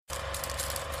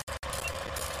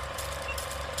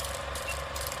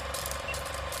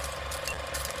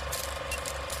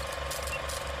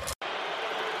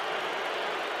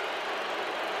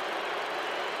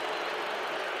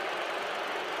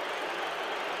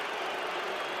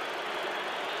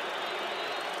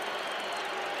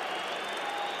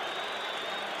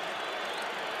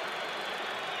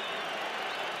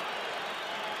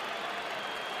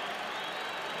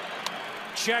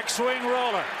Check swing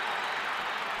roller.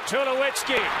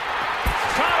 Tulowitzki.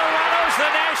 Colorado's the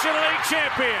National League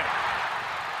champion.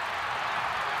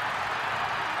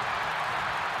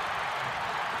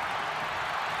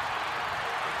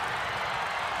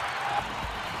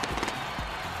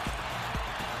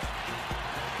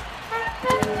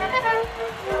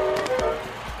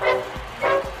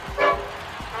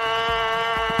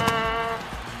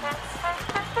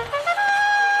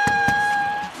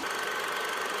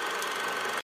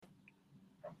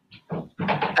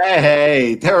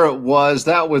 Hey, there it was.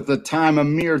 That was the time a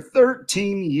mere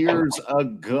 13 years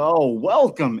ago.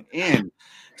 Welcome in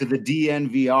to the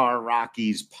DNVR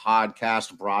Rockies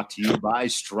podcast brought to you by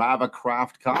Strava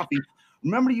Craft Coffee.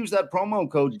 Remember to use that promo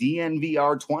code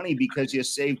DNVR20 because you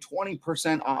save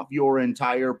 20% off your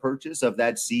entire purchase of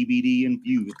that CBD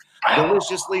infused,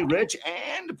 deliciously rich,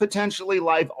 and potentially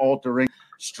life-altering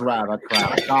Strava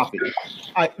Craft Coffee.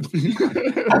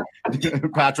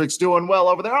 Patrick's doing well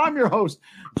over there. I'm your host,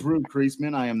 Drew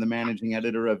Creasman. I am the managing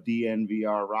editor of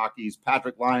DNVR Rockies.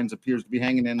 Patrick Lyons appears to be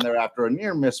hanging in there after a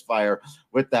near misfire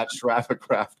with that Strava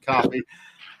Craft Coffee.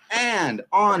 And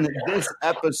on this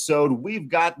episode, we've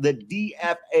got the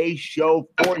DFA show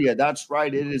for you. That's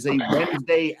right. It is a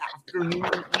Wednesday afternoon,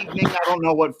 evening. I don't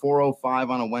know what 4:05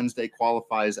 on a Wednesday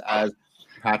qualifies as,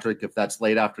 Patrick. If that's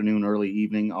late afternoon, early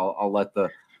evening, I'll let the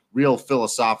real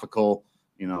philosophical,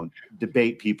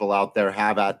 debate people out there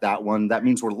have at that one. That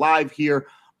means we're live here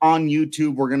on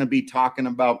YouTube. We're going to be talking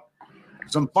about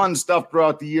some fun stuff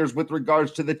throughout the years with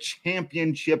regards to the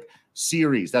championship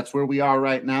series. That's where we are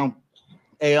right now.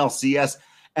 ALCS,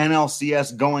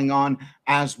 NLCS going on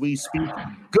as we speak.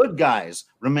 Good guys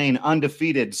remain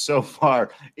undefeated so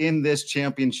far in this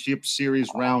championship series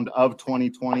round of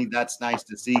 2020. That's nice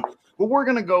to see. But we're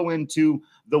going to go into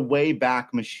the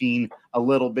Wayback Machine a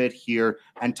little bit here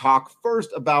and talk first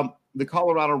about the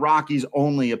Colorado Rockies'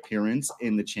 only appearance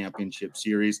in the championship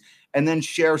series, and then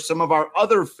share some of our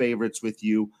other favorites with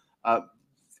you,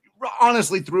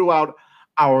 honestly, throughout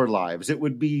our lives. It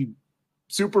would be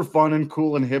super fun and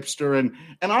cool and hipster and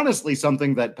honestly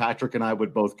something that Patrick and I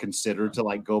would both consider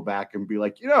to go back and be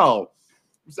like, that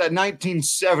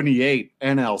 1978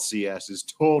 NLCS is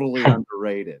totally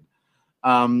underrated.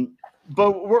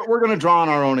 But we're going to draw on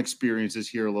our own experiences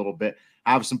here a little bit,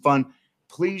 have some fun.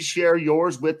 Please share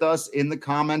yours with us in the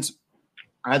comments,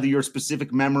 either your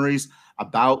specific memories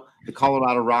about the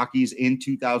Colorado Rockies in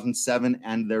 2007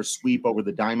 and their sweep over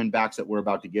the Diamondbacks that we're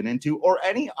about to get into, or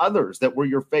any others that were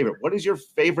your favorite. What is your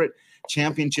favorite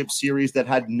championship series that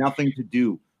had nothing to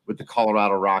do with the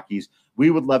Colorado Rockies?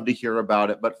 We would love to hear about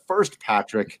it. But first,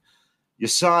 Patrick, you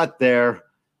saw it there.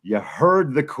 You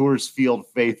heard the Coors Field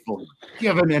faithful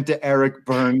giving into Eric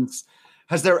Burns.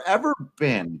 Has there ever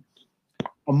been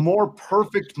a more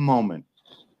perfect moment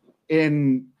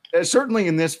certainly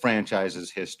in this franchise's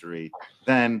history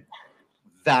than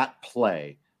that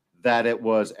play, that it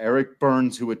was Eric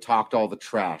Burns who had talked all the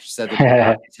trash, said that the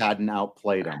Rockies hadn't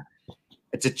outplayed him?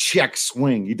 It's a check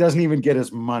swing. He doesn't even get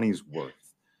his money's worth.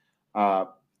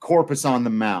 Corpus on the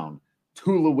mound.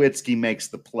 Tulowitzki makes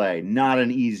the play. Not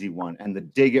an easy one. And the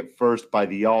dig at first by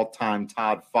the all-time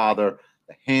Todd Father,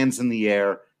 the hands in the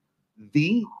air.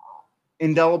 The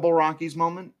indelible Rockies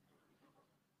moment?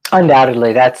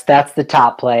 Undoubtedly, that's the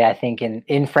top play, I think,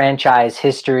 in franchise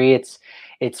history.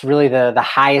 It's really the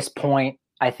highest point,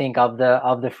 I think, of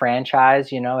the franchise.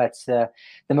 It's the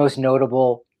most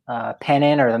notable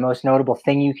pennant, or the most notable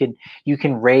thing you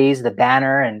can raise the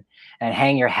banner and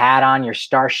hang your hat on, your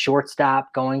star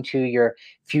shortstop going to your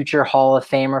future Hall of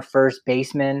Famer first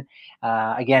baseman,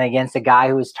 again against a guy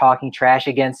who was talking trash,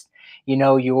 against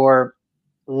your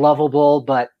lovable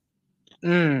but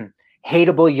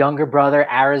hateable younger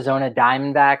brother, Arizona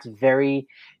Diamondbacks. Very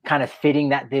kind of fitting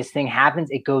that this thing happens.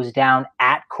 It goes down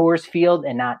at Coors Field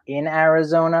and not in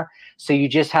Arizona. So you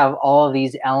just have all of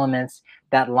these elements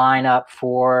that line up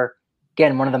for,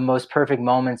 again, one of the most perfect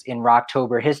moments in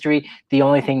Rocktober history. The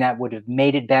only thing that would have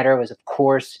made it better was, of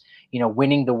course,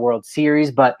 winning the World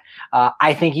Series. But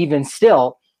I think even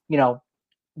still,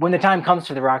 when the time comes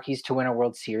for the Rockies to win a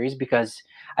World Series, because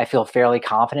I feel fairly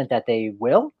confident that they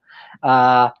will,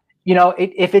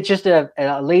 if it's just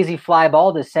a lazy fly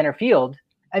ball to center field,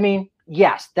 I mean,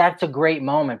 yes, that's a great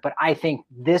moment. But I think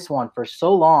this one, for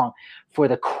so long, for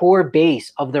the core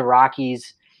base of the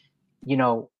Rockies,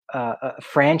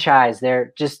 franchise,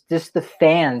 they're just the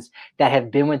fans that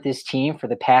have been with this team for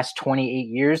the past 28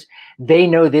 years. They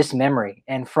know this memory,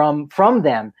 and from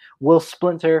them will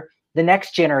splinter the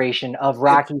next generation of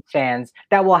Rockies fans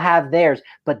that will have theirs.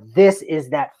 But this is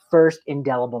that first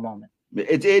indelible moment.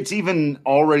 It's even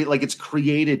already like it's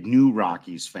created new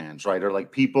Rockies fans, right? Or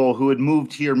like people who had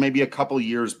moved here maybe a couple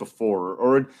years before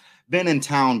or had been in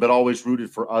town but always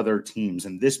rooted for other teams.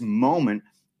 And this moment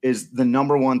is the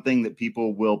number one thing that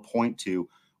people will point to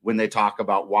when they talk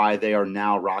about why they are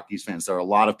now Rockies fans. There are a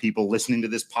lot of people listening to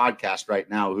this podcast right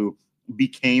now who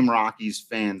became Rockies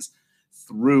fans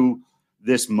through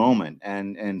this moment.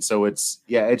 And so it's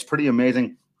pretty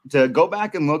amazing to go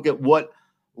back and look at what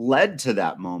led to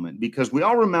that moment, because we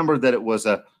all remember that it was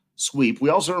a sweep. We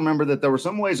also remember that there were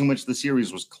some ways in which the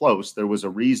series was close. There was a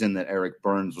reason that Eric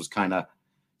Burns was kind of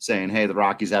saying, hey, the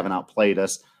Rockies haven't outplayed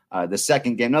us. The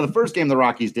second game, now the first game, the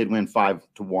Rockies did win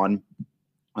 5-1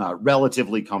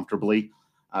 relatively comfortably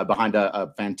behind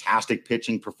a fantastic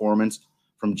pitching performance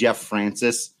from Jeff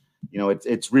Francis. You know,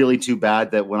 it's really too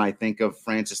bad that when I think of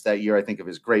Francis that year, I think of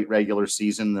his great regular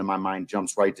season, then my mind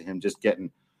jumps right to him just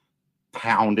getting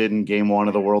pounded in game one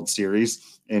of the World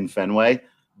Series in Fenway.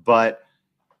 But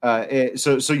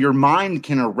so your mind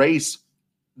can erase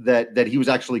that he was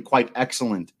actually quite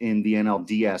excellent in the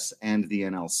NLDS and the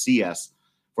NLCS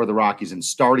for the Rockies, and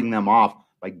starting them off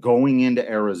by going into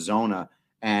Arizona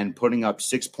and putting up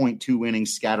 6.2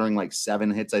 innings, scattering like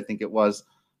 7 hits, I think it was,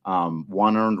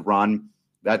 1 earned run.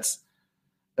 That's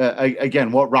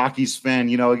again, what Rockies fan,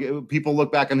 you know, people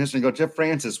look back on history and go, Jeff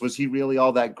Francis, was he really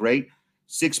all that great?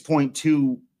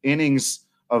 6.2 innings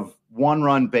of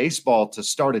 1-run baseball to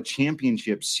start a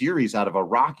championship series out of a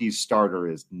Rockies starter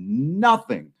is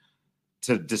nothing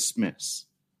to dismiss.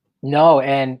 No,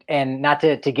 and not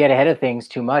to get ahead of things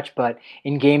too much, but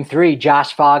in Game 3,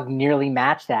 Josh Fogg nearly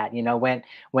matched that. You know,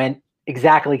 went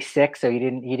exactly 6, so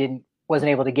he wasn't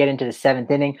able to get into the 7th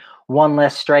inning. 1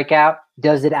 less strikeout.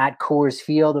 Does it at Coors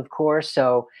Field, of course.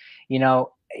 So, you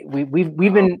know, we've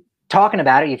been talking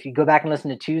about it. If you go back and listen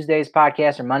to Tuesday's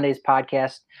podcast or Monday's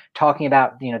podcast, talking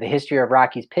about, you know, the history of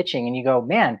Rockies pitching, and you go,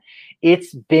 man,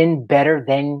 it's been better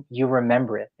than you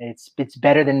remember it. It's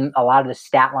better than a lot of the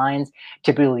stat lines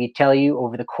typically tell you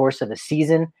over the course of a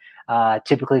season,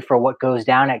 typically for what goes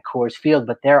down at Coors Field.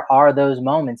 But there are those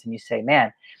moments, and you say,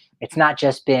 man, it's not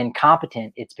just been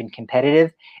competent, it's been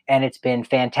competitive, and it's been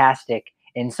fantastic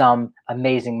in some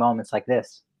amazing moments like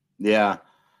this. Yeah.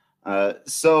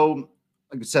 So,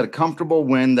 like I said, a comfortable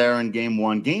win there in Game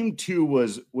 1. Game 2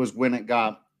 was when it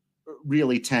got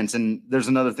really tense. And there's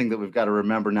another thing that we've got to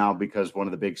remember now, because one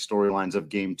of the big storylines of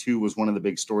Game 2 was one of the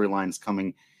big storylines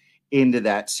coming into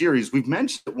that series. We've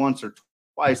mentioned it once or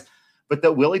twice, but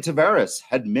that Willy Taveras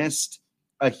had missed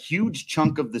a huge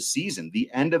chunk of the season, the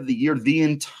end of the year, the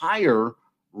entire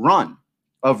run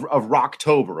of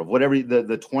Rocktober, of whatever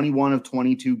the 21 of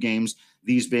 22 games,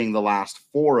 these being the last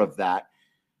 4 of that.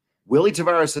 Willy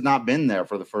Taveras had not been there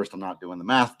for the first, I'm not doing the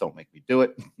math, don't make me do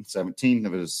it, 17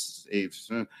 of his 8.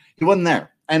 He wasn't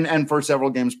there. And for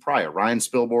several games prior, Ryan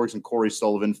Spilborghs and Corey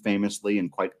Sullivan famously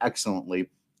and quite excellently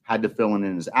had to fill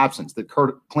in his absence. That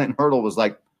Clint Hurdle was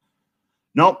like,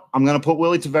 nope, I'm going to put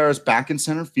Willy Taveras back in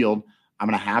center field. I'm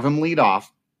going to have him lead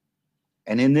off.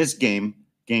 And in this game,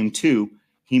 Game 2,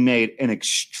 he made an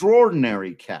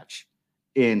extraordinary catch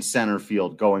in center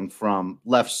field, going from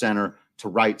left center to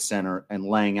right center and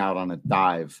laying out on a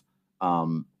dive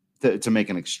to make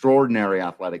an extraordinary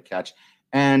athletic catch.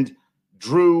 And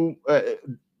Drew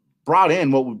brought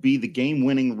in what would be the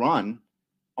game-winning run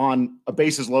on a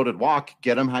bases-loaded walk.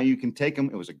 Get him how you can take him.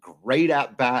 It was a great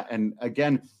at-bat. And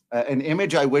again, an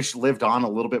image I wish lived on a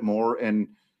little bit more in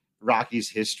Rocky's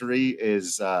history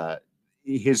is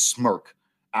his smirk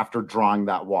after drawing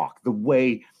that walk. The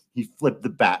way he flipped the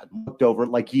bat, looked over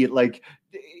like he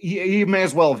may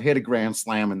as well have hit a grand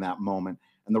slam in that moment.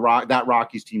 And that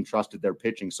Rockies team trusted their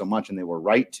pitching so much, and they were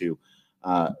right to,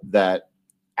 that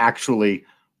actually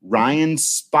Ryan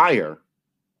Spire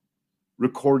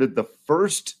recorded the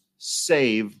first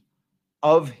save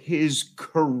of his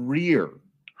career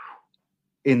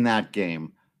in that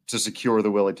game to secure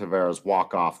the Willy Taveras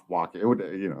walk-off. It would,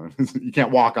 you know, you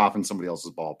can't walk off in somebody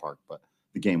else's ballpark, but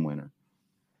the game winner.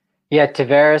 Yeah,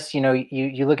 Taveras, you know,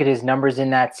 you look at his numbers in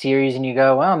that series and you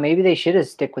go, well, maybe they should have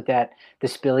stick with the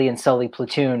Spilly and Sully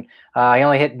platoon. He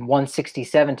only hit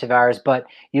 167, Taveras, but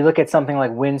you look at something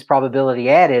like wins probability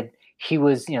added, he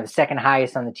was, you know, the second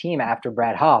highest on the team after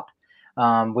Brad Hupp,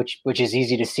 which is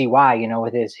easy to see why, you know,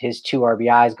 with his 2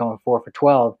 RBIs going 4 for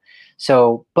 12.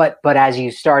 So, but as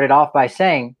you started off by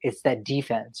saying, it's that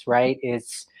defense, right?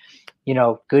 It's, you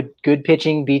know, good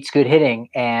pitching beats good hitting,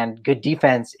 and good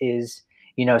defense is,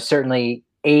 you know, certainly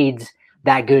aids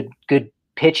that good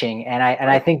pitching. And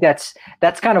I think that's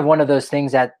kind of one of those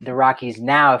things that the Rockies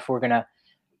now, if we're going to,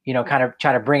 you know, kind of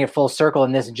try to bring it full circle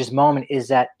in this just moment, is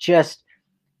that just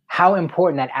how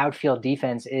important that outfield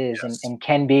defense is and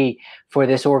can be for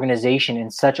this organization in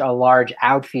such a large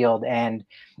outfield, and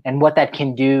what that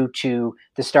can do to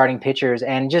the starting pitchers,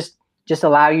 and just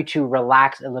allow you to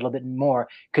relax a little bit more,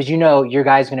 because your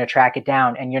guy's going to track it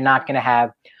down, and you're not going to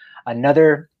have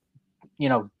another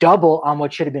double on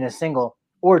what should have been a single,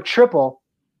 or triple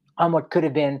on what could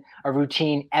have been a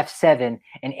routine F7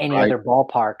 in any other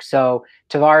ballpark. So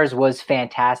Tavares was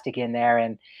fantastic in there,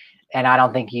 and I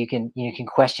don't think you can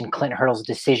question Clint Hurdle's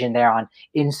decision there on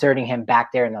inserting him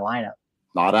back there in the lineup.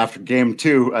 Not after game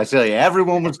 2. I tell you,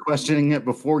 everyone was questioning it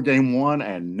before game 1,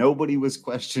 and nobody was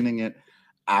questioning it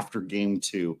after game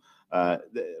 2.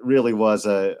 It really was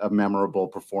a memorable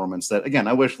performance that, again,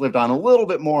 I wish lived on a little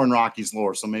bit more in Rockies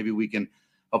lore. So maybe we can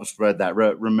help spread that.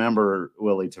 Remember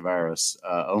Willie Tavares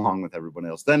along with everyone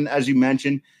else. Then, as you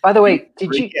mentioned, by the way,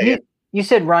 you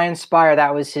said Ryan Spire,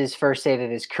 that was his first save of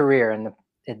his career in the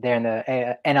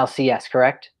NLCS,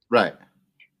 correct? Right.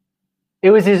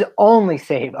 It was his only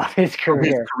save of his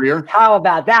career. How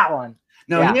about that one?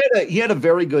 No, he had a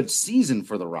very good season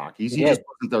for the Rockies. He just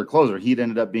wasn't their closer. He'd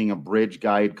ended up being a bridge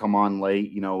guy. He'd come on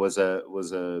late. Was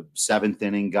a seventh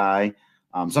inning guy.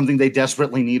 Something they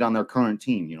desperately need on their current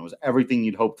team. It was everything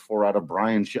you'd hoped for out of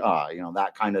Brian Shaw.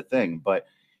 That kind of thing. But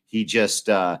he just,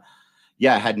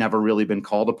 had never really been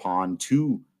called upon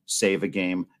to save a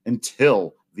game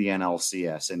until the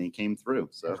NLCS, and he came through.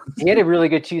 So he had a really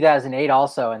good 2008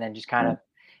 also, and then just kind of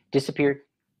disappeared.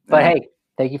 But hey,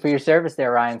 thank you for your service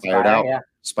there, Ryan.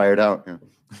 Spired out. Yeah.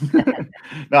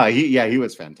 No, he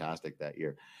was fantastic that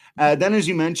year. Then, as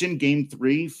you mentioned, game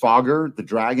 3, Fogger, the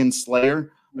Dragon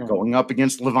Slayer, going up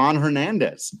against Livan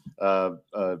Hernandez,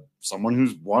 someone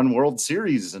who's won World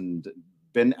Series and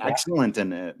been excellent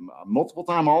and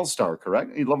multiple-time All-Star,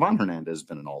 correct? Livan Hernandez has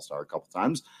been an All-Star a couple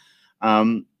times.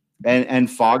 And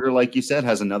Fogger, like you said,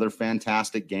 has another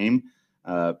fantastic game.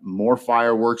 More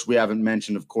fireworks. We haven't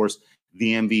mentioned, of course,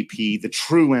 the MVP, the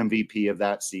true MVP of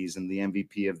that season, the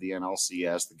MVP of the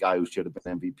NLCS, the guy who should have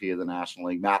been MVP of the National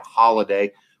League, Matt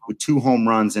Holliday, with 2 home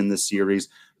runs in the series,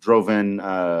 drove in,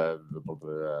 I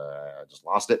just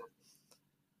lost it.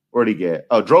 Where'd he get?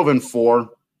 Oh, drove in 4.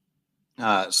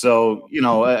 So,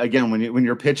 again, when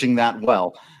you're pitching that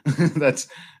well, that's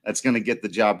going to get the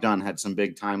job done. Had some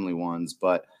big timely ones,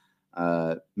 but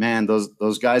man,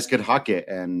 those guys could huck it.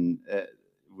 And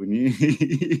when you,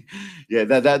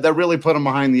 that really put them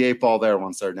behind the 8 ball there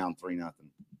once they're down 3-0.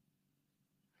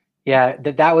 Yeah,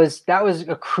 that was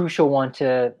a crucial one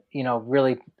to,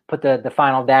 really put the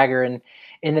final dagger in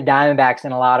the Diamondbacks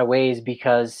in a lot of ways,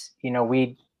 because,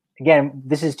 again,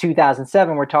 this is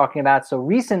 2007 we're talking about. So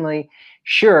recently,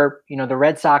 sure, the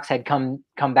Red Sox had come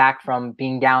back from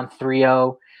being down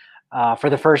 3-0 for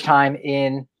the first time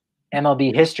in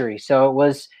MLB history. So it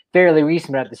was fairly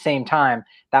recent, but at the same time,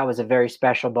 that was a very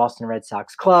special Boston Red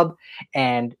Sox club.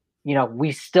 And,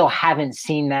 we still haven't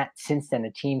seen that since then,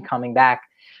 a team coming back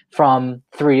from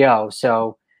 3-0.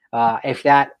 So if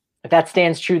that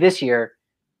stands true this year,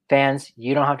 fans,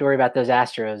 you don't have to worry about those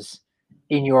Astros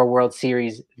in your World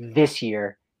Series this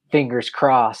year. Fingers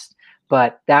crossed.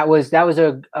 But that was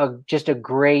just a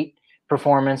great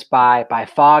performance by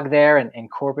Fogg there,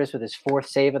 and Corpus with his 4th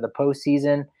save of the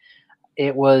postseason.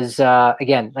 It was,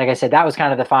 again, like I said, that was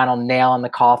kind of the final nail in the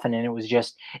coffin, and it was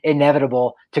just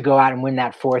inevitable to go out and win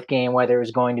that 4th game, whether it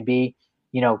was going to be,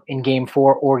 in game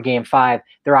 4 or game 5.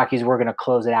 The Rockies were going to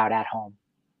close it out at home.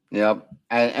 Yep.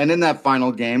 And in that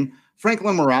final game,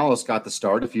 Franklin Morales got the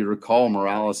start. If you recall,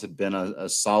 Morales had been a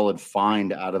solid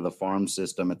find out of the farm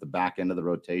system at the back end of the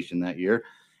rotation that year,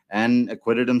 and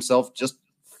acquitted himself just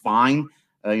fine.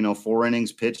 4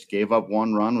 innings pitched, gave up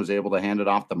 1 run, was able to hand it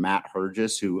off to Matt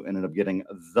Hergis, who ended up getting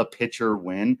the pitcher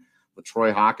win.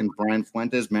 LaTroy Hawkins, Brian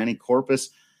Fuentes, Manny Corpus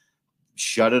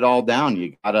shut it all down.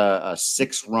 You got a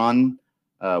 6-run,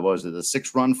 a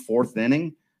 6-run 4th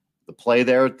inning. The play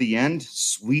there at the end,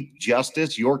 sweet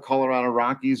justice. Your Colorado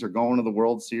Rockies are going to the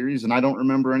World Series, and I don't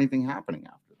remember anything happening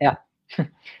after that. Yeah.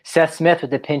 Seth Smith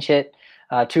with the pinch hit,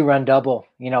 2-run double.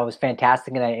 It was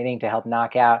fantastic in that inning to help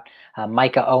knock out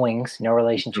Micah Owings, no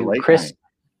relation to Chris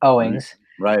Owings.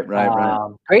 Right.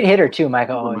 Great hitter too,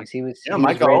 Micah Owings.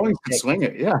 Micah Owings could swing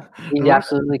it. Yeah, he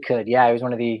absolutely could. Yeah, he was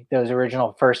one of those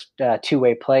original first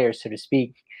 2-way players, so to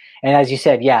speak. And as you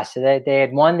said, yes, they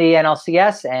had won the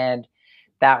NLCS, and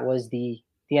that was the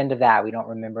end of that. We don't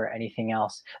remember anything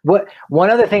else. One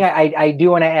other thing I do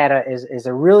want to add is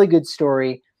a really good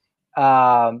story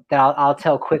that I'll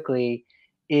tell quickly,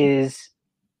 is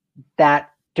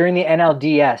that during the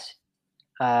NLDS,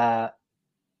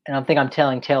 and I think I'm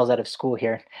telling tales out of school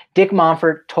here, Dick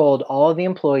Monfort told all of the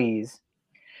employees,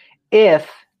 if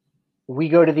we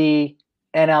go to the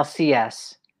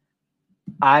NLCS,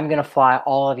 I'm going to fly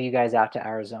all of you guys out to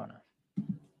Arizona.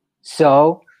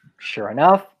 So sure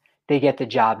enough, they get the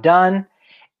job done,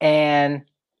 and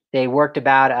they worked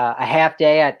about a half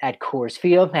day at Coors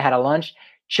Field. They had a lunch,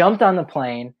 jumped on the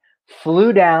plane,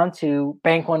 flew down to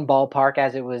Bank One Ballpark,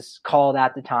 as it was called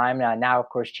at the time. Now, of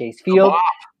course, Chase Field.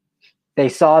 They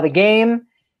saw the game.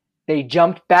 They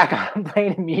jumped back on the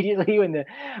plane immediately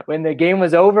when the game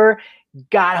was over.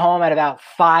 Got home at about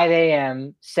 5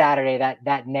 a.m. Saturday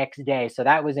that next day. So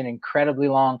that was an incredibly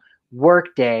long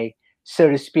work day, so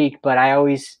to speak. But I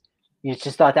always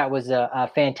just thought that was a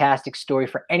fantastic story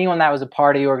for anyone that was a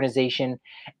part of the organization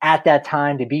at that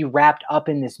time, to be wrapped up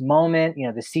in this moment.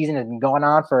 The season has been going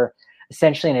on for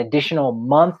essentially an additional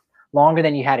month, longer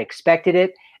than you had expected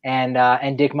it. And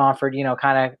Dick Monfort,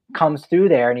 kind of comes through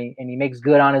there, and he makes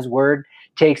good on his word,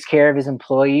 takes care of his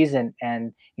employees, and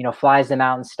flies them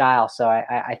out in style. So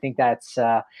I think that's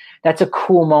a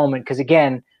cool moment, because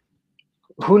again,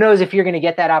 who knows if you're going to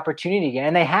get that opportunity again,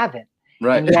 and they haven't.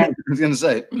 Right. Yet, I was going to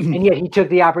say. And yet he took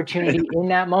the opportunity in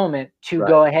that moment to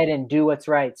go ahead and do what's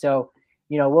right. So,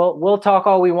 we'll talk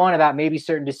all we want about maybe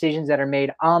certain decisions that are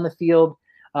made on the field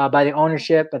by the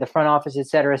ownership, by the front office, et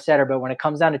cetera, et cetera. But when it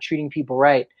comes down to treating people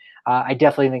right, I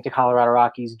definitely think the Colorado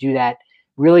Rockies do that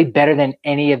really better than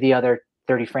any of the other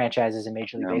 30 franchises in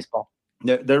Major League Baseball.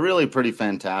 They're really pretty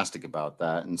fantastic about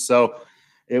that. And so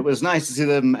it was nice to see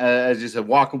them, as you said,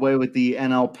 walk away with the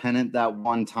NL pennant that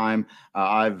one time.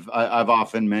 I've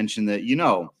often mentioned that,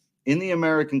 in the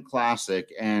American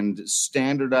Classic and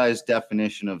standardized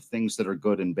definition of things that are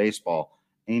good in baseball,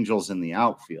 Angels in the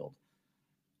outfield,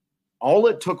 all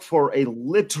it took for a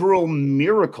literal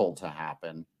miracle to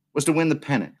happen was to win the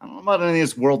pennant. I don't know about any of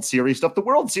this World Series stuff. The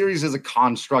World Series is a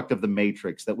construct of the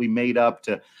Matrix that we made up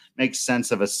to make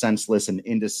sense of a senseless and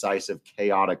indecisive,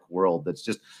 chaotic world that's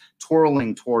just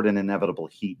twirling toward an inevitable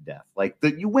heat death.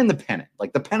 You win the pennant.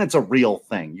 The pennant's a real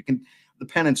thing. The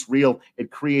pennant's real.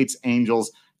 It creates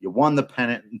angels. You won the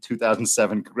pennant in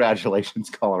 2007. Congratulations,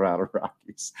 Colorado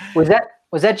Rockies. Was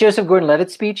that Joseph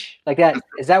Gordon-Levitt's speech? Like that?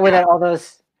 Is that where that all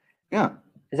those? Yeah.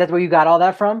 Is that where you got all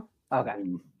that from? Okay.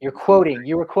 You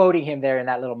were quoting him there in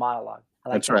that little monologue.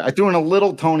 That's right. I threw in a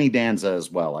little Tony Danza as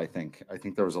well, I think. I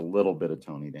think there was a little bit of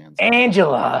Tony Danza.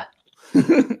 Angela.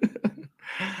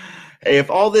 Hey,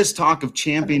 if all this talk of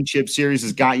championship series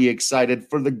has got you excited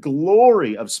for the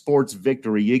glory of sports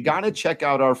victory, you got to check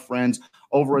out our friends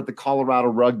over at the Colorado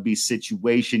Rugby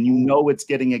Situation. It's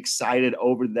getting excited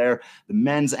over there. The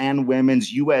men's and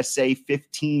women's USA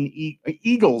 15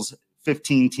 Eagles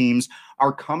 15 teams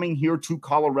are coming here to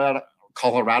Colorado.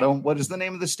 What is the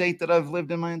name of the state that I've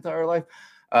lived in my entire life?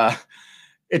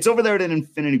 It's over there at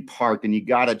Infinity Park, and you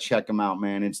got to check them out,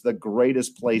 man. It's the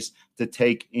greatest place to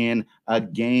take in a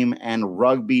game, and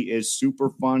rugby is super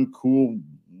fun, cool,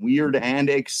 weird, and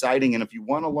exciting. And if you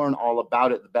want to learn all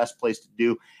about it, the best place to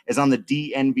do is on the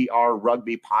DNVR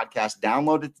Rugby Podcast.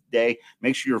 Download it today.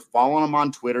 Make sure you're following them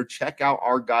on Twitter. Check out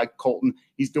our guy, Colton.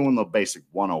 He's doing the basic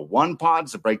 101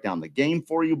 pods to break down the game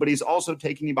for you, but he's also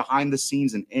taking you behind the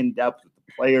scenes and in depth with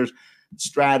the players,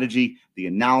 strategy, the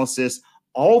analysis,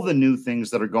 all the new things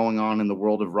that are going on in the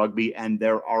world of rugby. And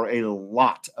there are a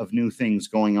lot of new things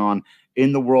going on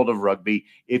in the world of rugby.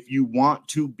 If you want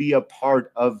to be a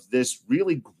part of this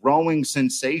really growing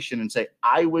sensation and say,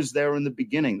 I was there in the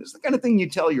beginning, this is the kind of thing you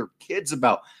tell your kids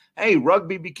about. Hey,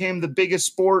 rugby became the biggest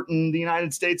sport in the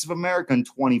United States of America in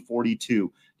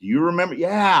 2042. Do you remember?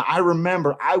 Yeah, I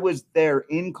remember. I was there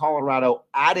in Colorado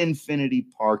at Infinity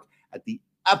Park at the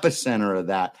epicenter of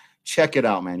that. Check it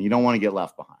out, man. You don't want to get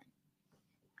left behind.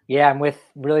 Yeah, and with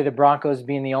really the Broncos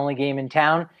being the only game in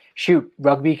town, shoot,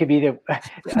 rugby could be the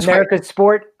America's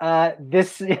sport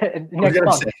this next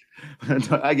month.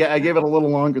 I gave it a little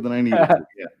longer than I needed to.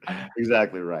 Yeah,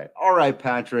 exactly right. All right,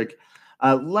 Patrick,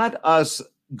 let us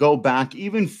go back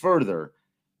even further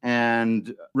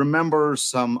and remember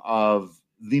some of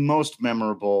the most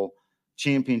memorable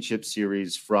championship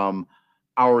series from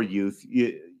our youth.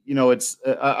 It's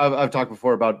I've talked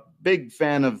before about big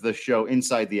fan of the show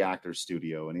Inside the Actors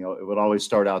Studio, and it would always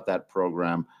start out that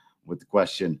program with the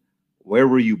question, where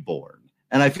were you born?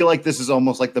 And I feel like this is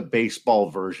almost like the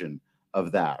baseball version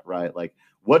of that, right? Like,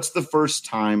 what's the first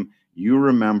time you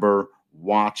remember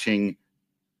watching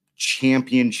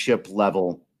championship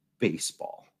level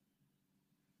baseball?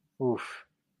 Oof.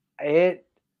 It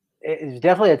was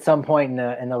definitely at some point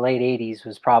in the late 80s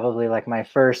was probably like my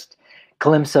first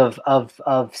glimpse of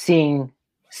seeing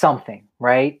something,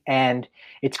 right? And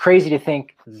it's crazy to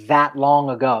think that long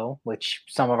ago, which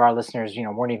some of our listeners,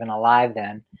 weren't even alive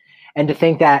then, and to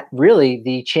think that really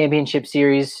the championship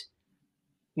series,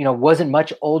 wasn't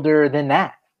much older than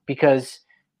that, because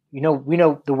we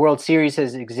know the World Series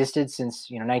has existed since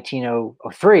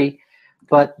 1903,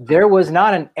 but there was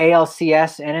not an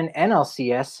ALCS and an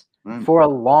NLCS for a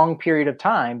long period of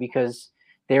time because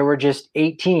there were just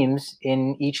 8 teams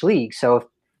in each league. So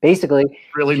basically,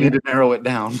 really need to narrow it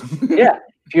down. Yeah.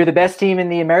 If you're the best team in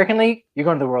the American League, you're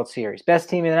going to the World Series. Best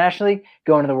team in the National League,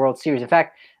 going to the World Series. In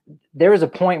fact, there was a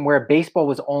point where baseball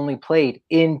was only played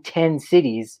in 10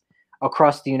 cities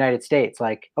across the United States.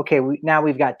 Like, okay, now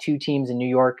we've got 2 teams in New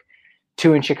York,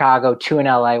 2 in Chicago, 2 in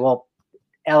LA. Well,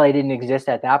 LA didn't exist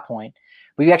at that point.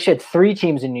 We actually had 3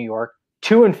 teams in New York,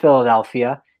 2 in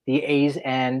Philadelphia, the A's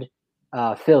and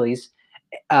Phillies,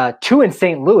 2 in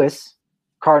St. Louis,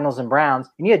 Cardinals and Browns,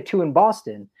 and you had 2 in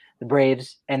Boston, the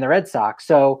Braves and the Red Sox.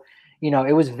 So,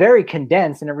 it was very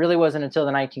condensed, and it really wasn't until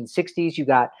the 1960s you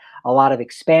got a lot of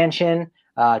expansion,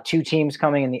 2 teams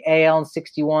coming in the AL in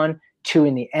 61, 2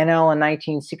 in the NL in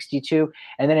 1962,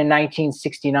 and then in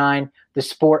 1969, the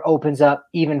sport opens up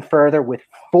even further with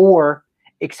 4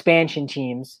 expansion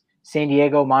teams, San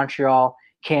Diego, Montreal,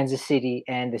 Kansas City,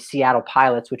 and the Seattle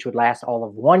Pilots, which would last all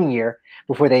of 1 year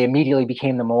before they immediately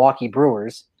became the Milwaukee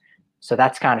Brewers. So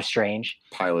that's kind of strange.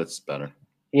 Pilots better.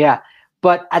 Yeah.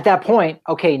 But at that point,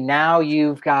 okay, now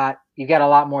you've got a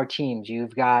lot more teams.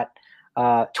 You've got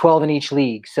 12 in each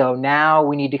league. So now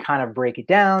we need to kind of break it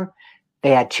down.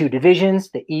 They had 2 divisions,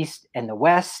 the East and the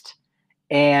West.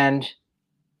 And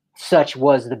such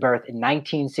was the birth in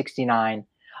 1969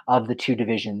 of the 2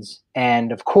 divisions.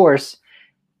 And of course,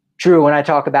 Drew, when I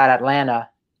talk about Atlanta,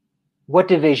 what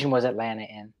division was Atlanta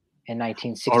in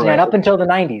 1969 right. up until the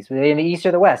 90s? Were they in the East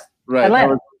or the West? Right.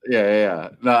 Atlanta. Yeah.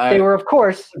 No, they were, of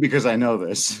course. Because I know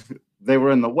this. They were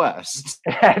in the West.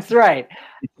 That's right.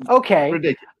 Okay.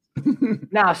 Ridiculous.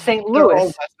 Now, St. Louis. All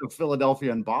west of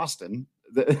Philadelphia and Boston.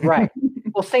 Right.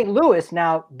 Well, St. Louis,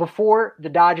 now, before the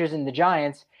Dodgers and the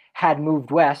Giants had moved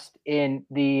west in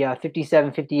the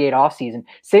 57-58 offseason,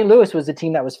 St. Louis was the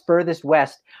team that was furthest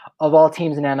west of all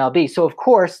teams in MLB. So, of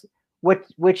course,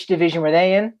 which division were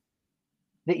they in?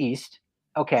 The East.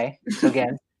 Okay. So,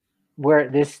 again, where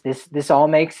this all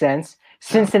makes sense.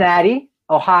 Cincinnati,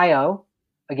 Ohio,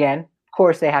 again, of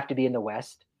course, they have to be in the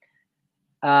West.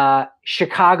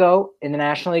 Chicago in the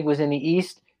National League was in the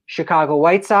East. Chicago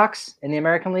White Sox in the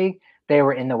American League, they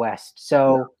were in the West.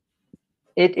 So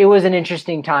it was an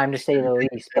interesting time, to say the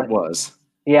least. It was.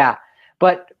 Yeah.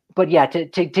 But yeah, to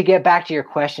get back to your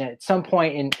question, at some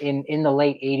point in the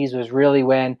late 80s was really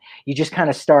when you just kind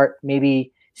of start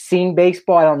maybe seeing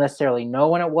baseball. I don't necessarily know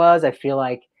when it was. I feel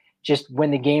like just when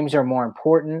the games are more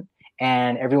important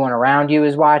and everyone around you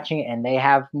is watching and they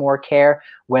have more care,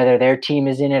 whether their team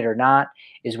is in it or not,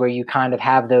 is where you kind of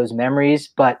have those memories.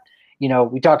 But,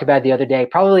 we talked about it the other day,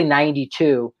 probably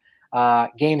 92,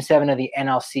 Game 7 of the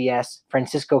NLCS,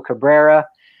 Francisco Cabrera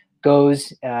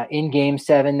goes in Game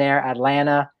 7 there,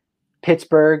 Atlanta,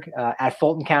 Pittsburgh, at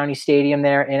Fulton County Stadium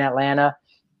there in Atlanta,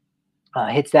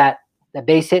 hits that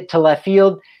base hit to left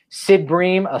field. Sid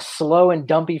Bream, a slow and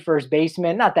dumpy first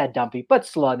baseman. Not that dumpy, but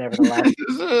slow nevertheless.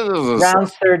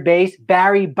 Rounds third base.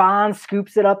 Barry Bonds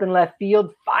scoops it up in left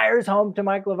field, fires home to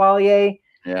Mike LaValliere.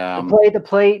 Yeah. The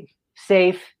plate,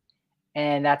 safe.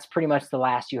 And that's pretty much the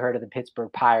last you heard of the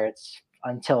Pittsburgh Pirates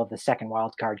until the second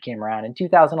wild card came around in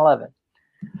 2011.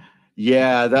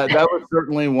 Yeah, that was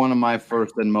certainly one of my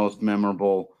first and most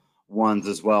memorable ones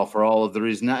as well, for all of the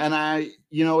reasons. And I,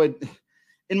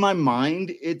 in my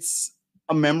mind, it's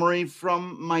a memory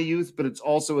from my youth, but it's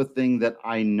also a thing that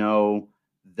I know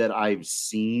that I've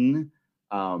seen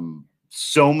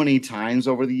so many times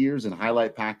over the years in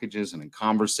highlight packages and in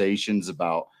conversations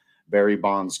about Barry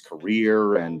Bonds'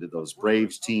 career and those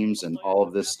Braves teams and all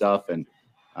of this stuff.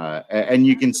 And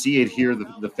you can see it here,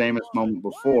 the famous moment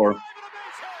before.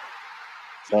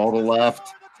 Ball to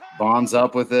left, Bonds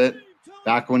up with it.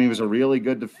 Back when he was a really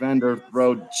good defender,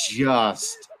 throw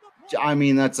that's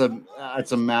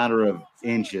a matter of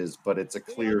inches, but it's a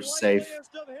clear safe.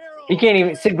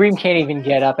 Sid Bream can't even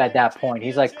get up at that point.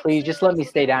 He's like, please just let me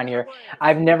stay down here.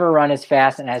 I've never run as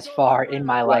fast and as far in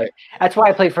my life. That's why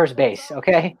I play first base.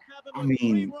 Okay.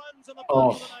 He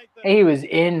was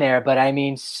in there, but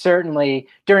certainly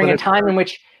during a time in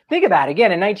which, think about it,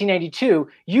 again, in 1992,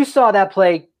 you saw that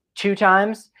play 2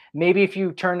 times. Maybe if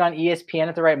you turned on ESPN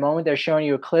at the right moment, they're showing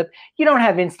you a clip. You don't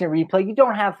have instant replay. You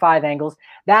don't have 5 angles.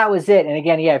 That was it. And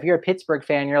again, if you're a Pittsburgh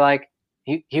fan, you're like,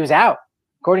 he was out.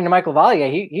 According to Mike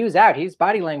LaValliere, he was out. His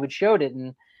body language showed it.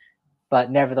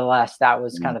 But nevertheless, that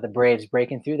was kind of the Braves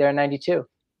breaking through there in 92.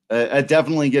 It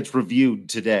definitely gets reviewed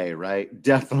today, right?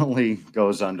 Definitely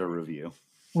goes under review.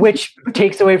 Which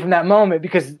takes away from that moment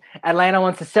because Atlanta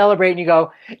wants to celebrate and you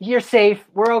go, you're safe.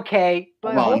 We're okay.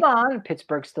 But hold on.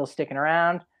 Pittsburgh's still sticking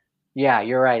around. Yeah,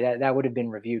 you're right. That would have been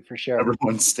reviewed for sure.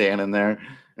 Everyone's standing there.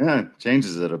 Yeah,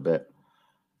 changes it a bit.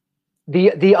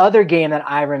 The other game that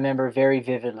I remember very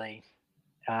vividly,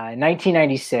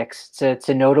 1996. It's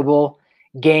a notable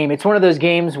game. It's one of those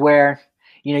games where,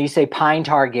 you say Pine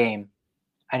Tar game.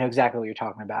 I know exactly what you're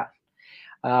talking about.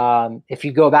 If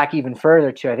you go back even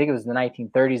further to, I think it was the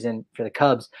 1930s, and for the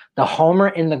Cubs, the homer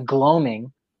in the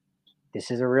gloaming.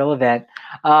 This is a real event.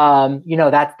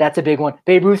 That's a big one.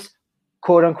 Babe Ruth's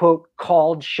quote unquote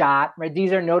called shot, right?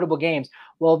 These are notable games.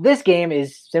 Well, this game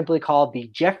is simply called the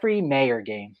Jeffrey Maier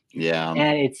game. Yeah.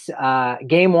 And it's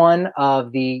game one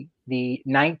of the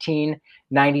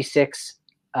 1996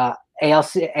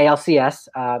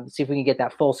 ALCS. See if we can get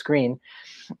that full screen.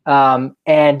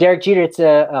 And Derek Jeter, it's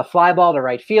a fly ball to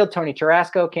right field. Tony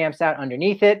Tarasco camps out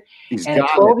underneath it. And a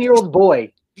 12-year-old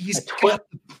boy, a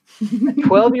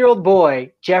 12-year-old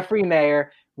boy, Jeffrey Maier,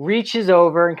 reaches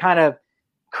over and kind of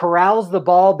corrals the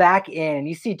ball back in. And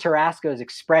you see Tarasco's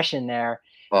expression there.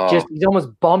 He's almost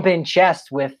bumping chest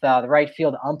with the right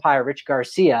field umpire, Rich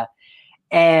Garcia.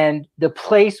 And the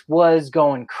place was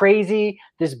going crazy.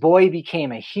 This boy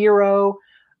became a hero.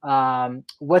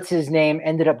 What's his name?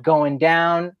 Ended up going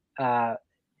down.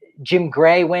 Jim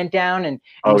Gray went down and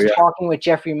was talking with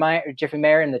Jeffrey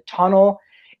Maier in the tunnel.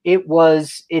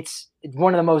 It's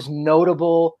one of the most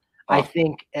notable, I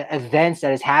think, events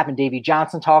that has happened. Davey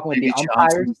Johnson talking with the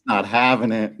umpires. Johnson's not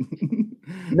having it.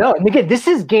 No, and again, this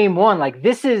is game one. Like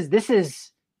this is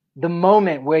the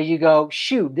moment where you go,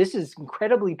 shoot, this is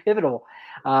incredibly pivotal.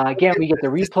 Again, we get the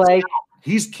replay.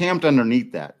 He's camped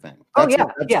underneath that thing. That's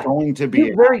going to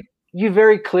be you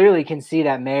very clearly can see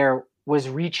that Maier was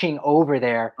reaching over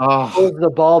there, pulls the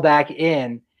ball back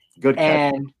in. Good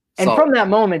catch. And from that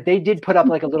moment, they did put up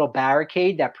like a little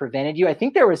barricade that prevented you. I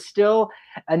think there was still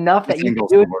enough that you could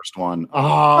do. The worst one.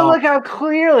 Oh, look how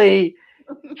clearly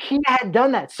he had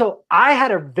done that. So I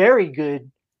had a very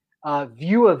good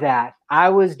view of that. I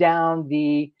was down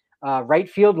the right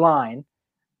field line,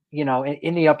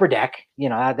 in the upper deck.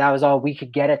 That was all we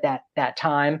could get at that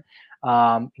time.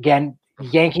 Again,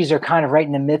 Yankees are kind of right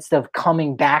in the midst of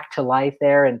coming back to life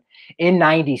there, and in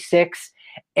 '96,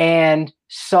 and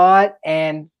saw it,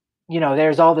 and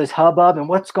there's all this hubbub and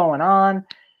what's going on.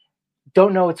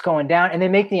 Don't know what's going down, and they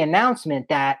make the announcement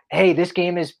that, hey, this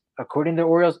game is, according to the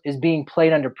Orioles, is being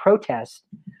played under protest,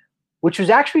 which was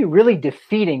actually really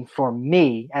defeating for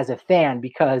me as a fan,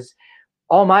 because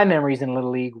all my memories in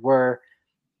Little League were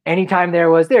anytime there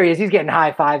he is, he's getting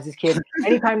high fives, this kid.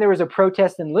 Anytime there was a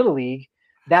protest in Little League,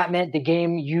 that meant the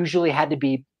game usually had to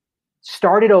be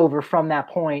started over from that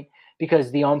point,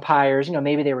 because the umpires,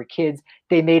 maybe they were kids,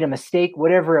 they made a mistake,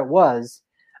 whatever it was.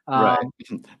 Right.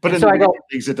 But in the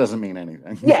leagues, it doesn't mean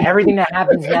anything. Yeah, everything that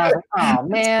happens now is like, oh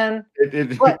man.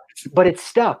 But it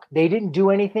stuck. They didn't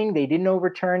do anything. They didn't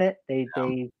overturn it. They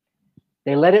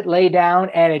let it lay down,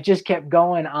 and it just kept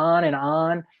going on and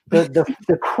on.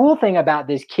 The cool thing about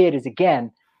this kid is,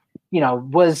 again,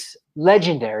 was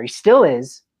legendary, still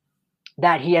is,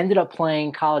 that he ended up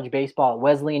playing college baseball at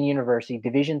Wesleyan University,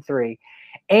 Division III.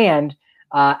 And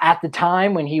at the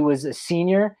time when he was a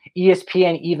senior,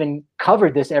 ESPN even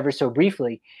covered this ever so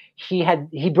briefly.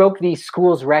 He broke the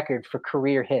school's record for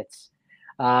career hits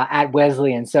at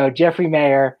Wesleyan. So Jeffrey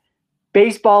Maier,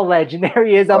 baseball legend, there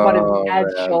he is up on his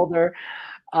dad's shoulder.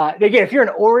 Again, if you're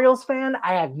an Orioles fan,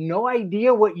 I have no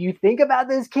idea what you think about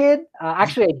this kid.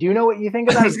 Actually, I do know what you think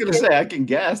about. I was going to say, I can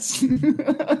guess.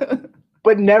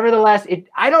 But nevertheless,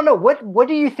 I don't know. What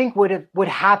do you think would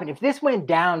happen if this went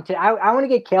down to? I want to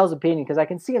get Kale's opinion, because I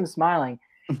can see him smiling.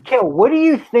 Kale, what do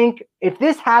you think if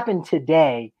this happened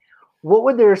today? What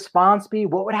would the response be?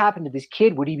 What would happen to this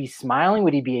kid? Would he be smiling?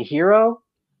 Would he be a hero?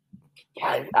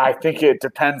 Yeah, I think it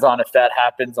depends on if that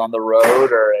happens on the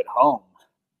road or at home.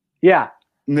 Yeah.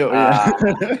 No, yeah,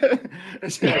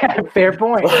 fair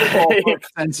point.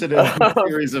 Sensitive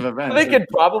series of events. I think it'd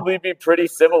probably be pretty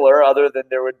similar, other than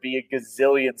there would be a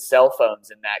gazillion cell phones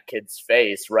in that kid's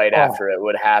face right after it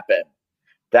would happen.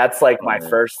 That's like my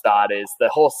first thought, is the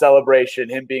whole celebration,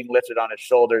 him being lifted on his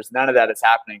shoulders. None of that is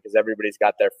happening because everybody's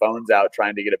got their phones out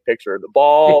trying to get a picture of the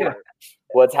ball, or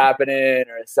what's happening,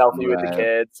 or a selfie with the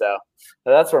kid. So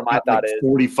that's where my thought is.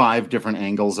 45 different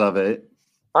angles of it.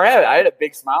 I had a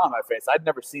big smile on my face. I'd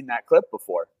never seen that clip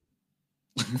before.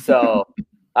 So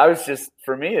I was just,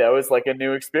 for me, that was like a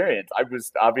new experience. I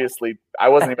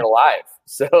wasn't even alive.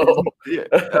 So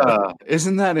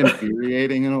isn't that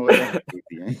infuriating in a way?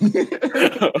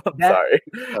 I'm sorry.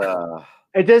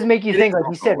 It does make you think, like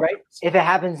you said, right? If it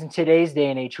happens in today's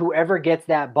day and age, whoever gets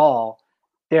that ball,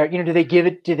 do they give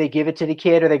it to the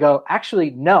kid, or they go, actually,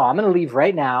 no, I'm going to leave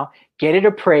right now, get it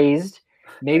appraised,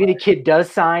 Maybe the kid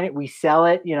does sign it. We sell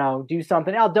it, do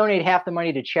something. I'll donate half the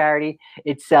money to charity.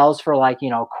 It sells for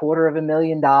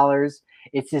 $250,000.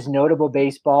 It's this notable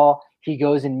baseball. He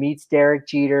goes and meets Derek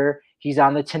Jeter. He's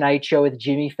on the Tonight Show with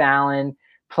Jimmy Fallon,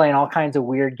 playing all kinds of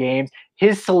weird games.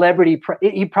 His celebrity,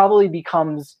 he probably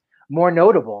becomes more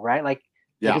notable, right? Like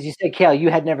as you said, Kale, you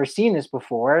had never seen this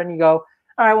before. And you go,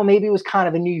 all right, well, maybe it was kind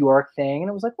of a New York thing. And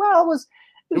it was like, well, it was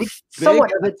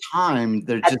somewhat at the time.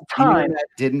 Internet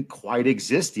didn't quite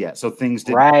exist yet. So things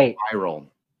didn't go viral.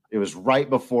 It was right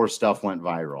before stuff went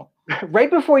viral. Right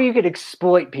before you could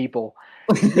exploit people.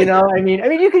 I mean,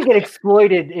 you could get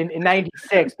exploited in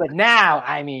 96, but now,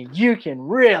 you can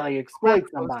really exploit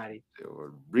somebody.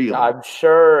 Really? I'm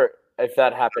sure if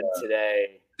that happened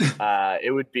today,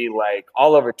 it would be like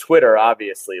all over Twitter,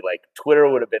 obviously. Like Twitter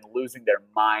would have been losing their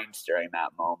minds during that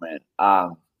moment.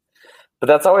 But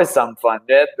that's always some fun.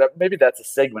 Maybe that's a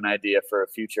Sigmund idea for a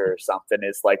future or something,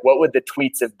 is like, what would the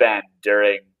tweets have been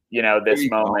during, this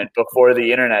moment before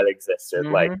the internet existed?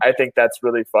 Mm-hmm. Like, I think that's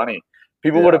really funny.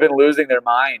 People would have been losing their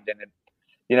mind. And,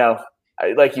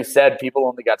 like you said, people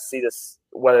only got to see this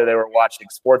whether they were watching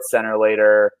SportsCenter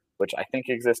later, which I think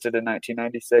existed in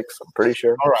 1996. I'm pretty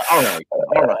sure. All right.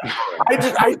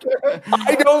 I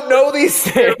don't know these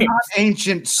things. They're not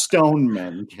ancient stone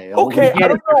men, Kale. Okay, I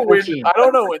don't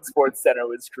know when SportsCenter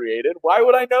was created. Why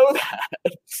would I know that?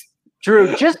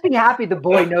 Drew, just be happy the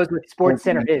boy knows what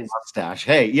SportsCenter is. Mustache.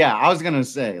 Hey, I was gonna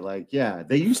say,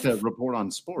 they used to report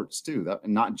on sports too,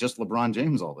 not just LeBron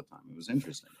James all the time. It was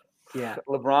interesting. Yeah,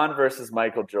 LeBron versus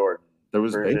Michael Jordan. There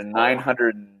was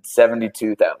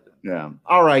 972,000. Yeah.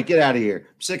 All right, get out of here.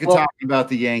 I'm sick of talking about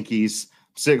the Yankees.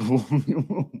 I like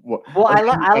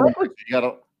what you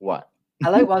gotta what.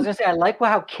 I was gonna say I like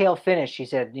how Kale finished. He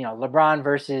said, LeBron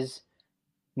versus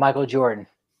Michael Jordan.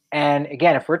 And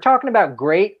again, if we're talking about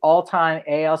great all-time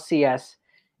ALCS,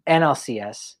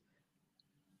 NLCS,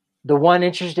 the one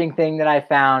interesting thing that I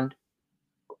found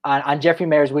on Jeffrey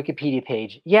Mayer's Wikipedia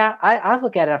page, I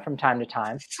look at it from time to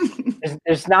time.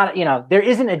 There's not, there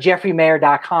isn't a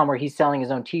jeffreymayer.com where he's selling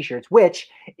his own T-shirts, which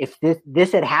if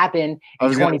this had happened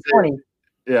in 2020,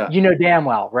 damn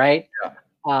well, right?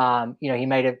 Yeah. He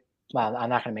might have, well, I'm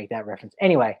not going to make that reference.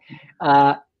 Anyway,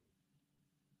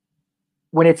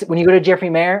 when you go to Jeffrey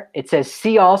Mayer, it says,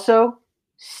 see also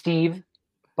Steve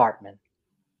Bartman.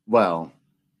 Well,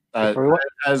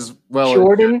 as well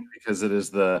Jordan, because it is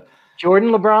the Jordan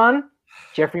LeBron,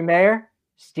 Jeffrey Mayer,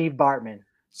 Steve Bartman.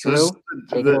 Drew,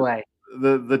 take it away.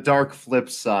 The dark flip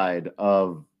side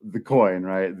of the coin,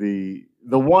 right? The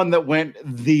one that went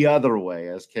the other way,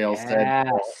 as Kale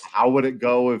said. How would it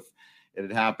go if it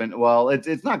had happened? Well,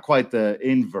 it's not quite the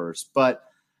inverse, but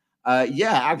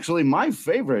actually my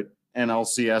favorite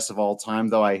NLCS of all time,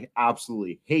 though I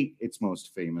absolutely hate its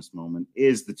most famous moment,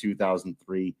 is the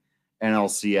 2003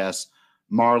 NLCS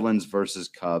Marlins versus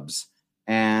Cubs.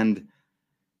 And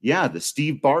the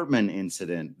Steve Bartman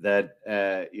incident that,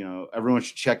 everyone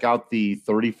should check out the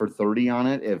 30 for 30 on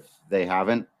it if they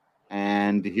haven't.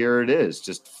 And here it is,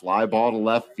 just fly ball to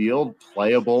left field,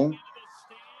 playable.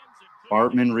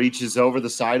 Bartman reaches over the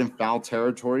side in foul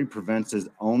territory, prevents his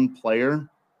own player,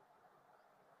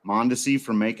 Mondesi,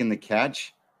 from making the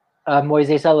catch.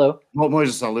 Moises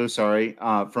Alou, sorry,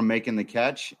 from making the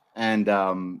catch. And,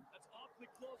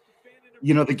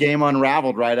 the game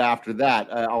unraveled right after that.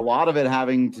 A lot of it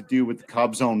having to do with the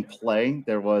Cubs' own play.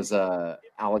 There was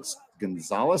Alex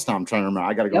Gonzalez. Now I'm trying to remember.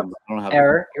 I got to go. Yep. I don't have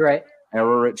error. You're right.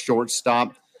 Error at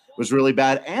shortstop was really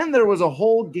bad. And there was a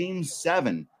whole game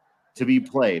 7 to be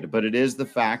played. But it is the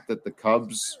fact that the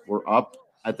Cubs were up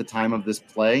at the time of this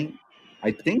play.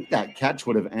 I think that catch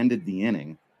would have ended the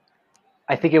inning.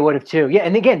 I think it would have too. Yeah,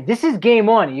 and again, this is game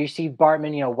 1. You see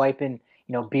Bartman, wiping,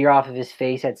 beer off of his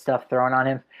face, had stuff thrown on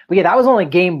him. But that was only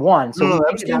game 1. So no,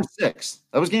 that was game 6.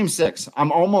 That was game 6.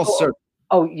 I'm almost certain.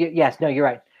 Oh, yes. No, you're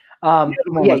right.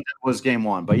 That was game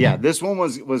 1. But this one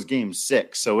was game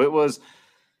 6. So it was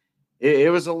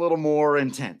a little more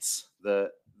intense,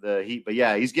 the heat. But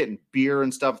he's getting beer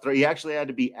and stuff. He actually had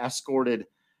to be escorted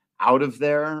out of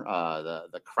there.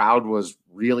 The crowd was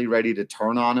really ready to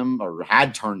turn on him, or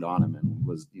had turned on him, and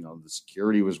was, the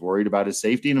security was worried about his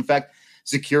safety. And in fact,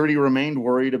 security remained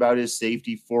worried about his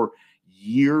safety for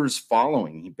years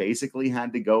following. He basically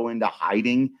had to go into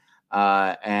hiding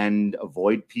and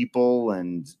avoid people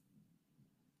and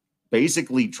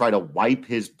basically try to wipe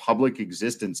his public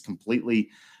existence completely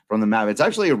from the map. It's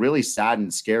actually a really sad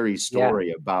and scary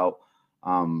story about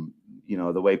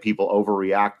the way people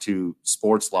overreact to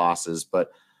sports losses,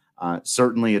 but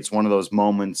certainly it's one of those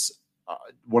moments,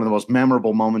 one of the most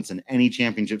memorable moments in any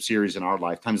championship series in our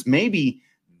lifetimes, maybe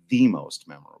the most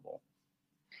memorable.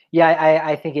 Yeah,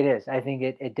 I think it is. I think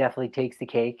it definitely takes the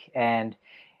cake. And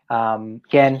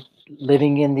again,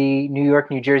 living in the New York,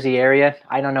 New Jersey area,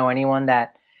 I don't know anyone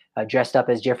that dressed up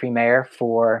as Jeffrey Mayer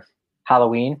for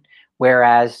Halloween.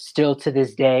 Whereas still to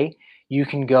this day, you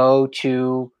can go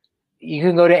to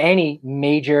any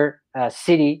major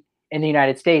city in the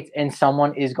United States, and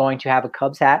someone is going to have a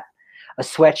Cubs hat, a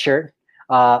sweatshirt,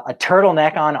 a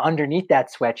turtleneck on underneath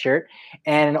that sweatshirt,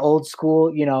 and an old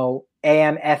school,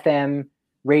 AM, FM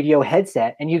radio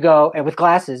headset, and you go, and with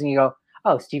glasses, and you go,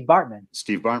 oh, Steve Bartman.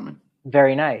 Steve Bartman.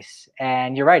 Very nice.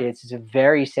 And you're right. It's a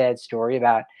very sad story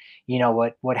about,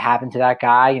 what happened to that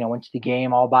guy. Went to the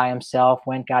game all by himself,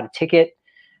 got a ticket,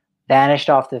 vanished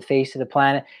off the face of the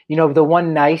planet. The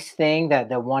one nice thing,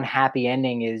 the one happy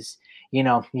ending is,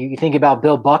 you think about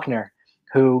Bill Buckner,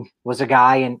 who was a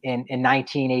guy in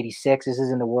 1986. This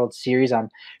is in the World Series. I'm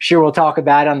sure we'll talk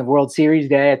about it on the World Series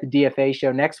Day at the DFA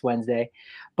show next Wednesday.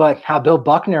 But how Bill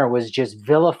Buckner was just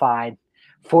vilified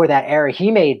for that era.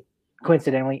 He made,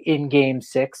 coincidentally, in Game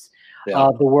 6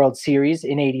 of the World Series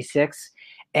in 86.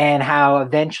 And how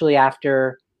eventually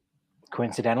after,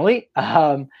 coincidentally,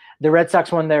 the Red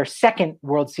Sox won their second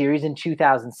World Series in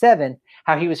 2007,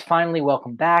 how he was finally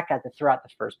welcomed back, got to throw out the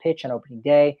first pitch on opening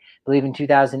day, I believe in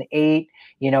 2008,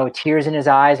 tears in his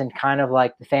eyes, and kind of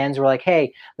like the fans were like,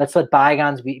 hey, let's let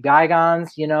bygones be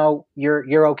bygones.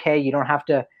 You're okay. You don't have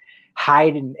to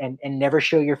hide and never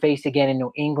show your face again in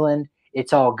New England.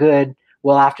 It's all good.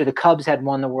 Well, after the Cubs had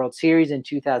won the World Series in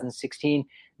 2016,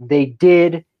 they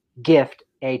did gift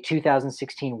a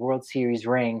 2016 World Series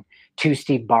ring to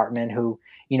Steve Bartman, who,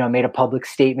 made a public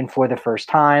statement for the first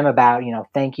time about,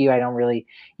 thank you. I don't really,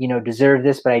 deserve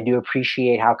this, but I do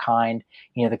appreciate how kind,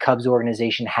 the Cubs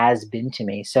organization has been to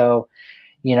me. So,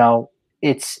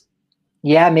 it's,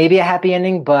 maybe a happy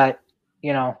ending, but,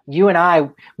 you and I,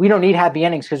 we don't need happy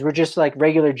endings because we're just like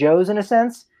regular Joes in a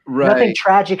sense. Right. Nothing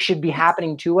tragic should be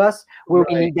happening to us where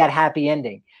we need that happy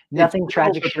ending. Nothing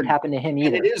tragic should happen to him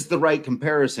either. And it is the right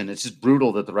comparison. It's just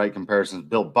brutal that the right comparison is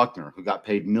Bill Buckner, who got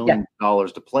paid millions of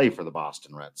dollars to play for the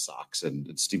Boston Red Sox.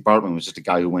 And Steve Bartman was just a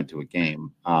guy who went to a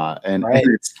game. And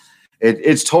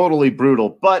it's totally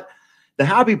brutal. But the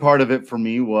happy part of it for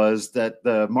me was that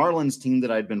the Marlins team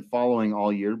that I'd been following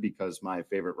all year, because my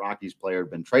favorite Rockies player had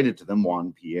been traded to them,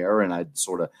 Juan Pierre, and I'd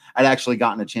actually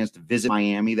gotten a chance to visit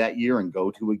Miami that year and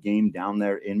go to a game down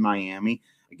there in Miami,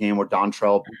 a game where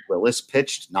Dontrelle Willis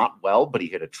pitched not well, but he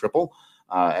hit a triple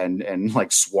and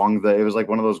like swung it was like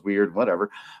one of those weird whatever.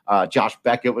 Josh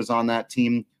Beckett was on that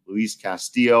team, Luis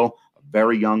Castillo, a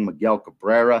very young Miguel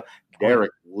Cabrera,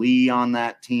 Derek Lee on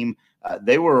that team.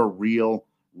 They were a real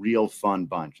fun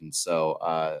bunch. And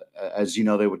so, as you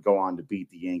know, they would go on to beat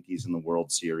the Yankees in the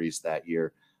World Series that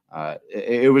year.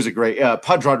 It was a great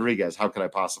Pudge Rodriguez. How could I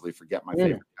possibly forget my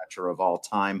favorite catcher of all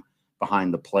time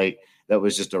behind the plate? That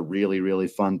was just a really, really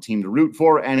fun team to root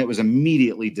for. And it was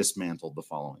immediately dismantled the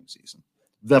following season.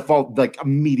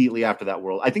 Immediately after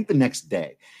that I think the next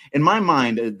day, in my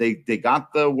mind, they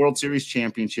got the World Series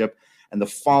championship. And the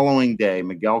following day,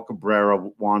 Miguel Cabrera,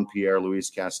 Juan Pierre, Luis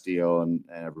Castillo, and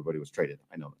everybody was traded.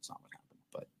 I know that's not what happened,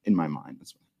 but in my mind,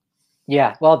 that's what.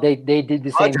 Yeah, well, they did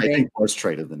the same thing. I think was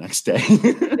traded the next day.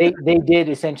 they did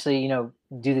essentially,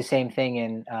 do the same thing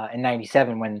in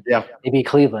 '97 when they beat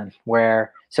Cleveland.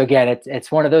 So again,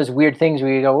 it's one of those weird things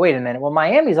where you go, wait a minute. Well,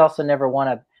 Miami's also never won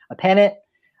a pennant,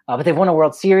 but they've won a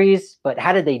World Series. But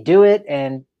how did they do it?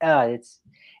 And it's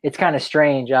kind of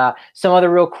strange. Some other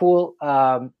real cool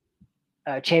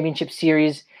championship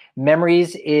series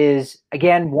memories is,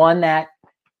 again, one that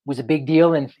was a big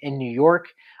deal in New York.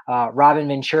 Robin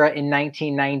Ventura in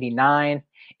 1999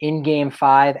 in Game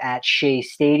 5 at Shea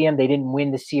Stadium. They didn't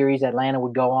win the series. Atlanta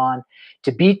would go on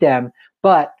to beat them.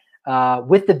 But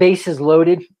with the bases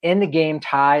loaded in the game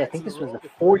tied, I think this was the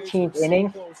 14th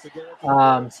inning.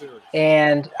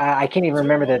 And I can't even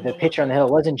remember the pitcher on the hill.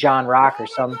 It wasn't John Rock or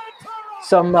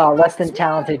some less than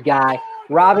talented guy.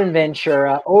 Robin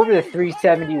Ventura over the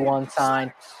 371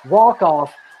 sign, walk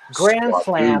off, grand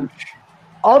slam.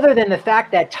 Other than the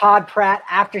fact that Todd Pratt,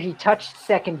 after he touched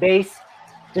second base,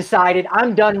 decided,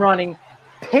 I'm done running,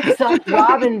 picks up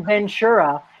Robin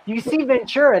Ventura. You see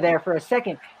Ventura there for a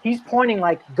second. He's pointing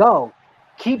like, go,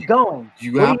 keep going.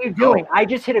 What are you doing? I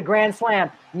just hit a grand slam.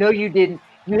 No, you didn't.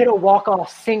 You hit a walk-off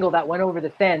single that went over the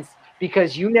fence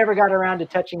because you never got around to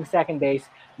touching second base.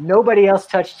 Nobody else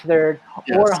touched third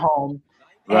or home.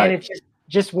 Right. And it's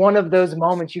just one of those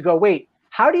moments you go, wait,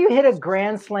 how do you hit a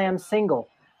grand slam single?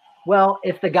 Well,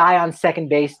 if the guy on second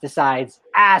base decides,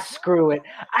 screw it,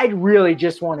 I'd really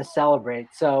just want to celebrate.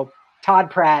 So, Todd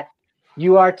Pratt,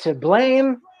 you are to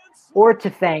blame or to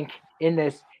thank in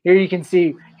this Here you can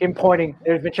see him pointing.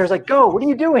 There's Ventura's like, go, what are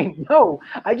you doing? No,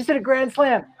 I just hit a grand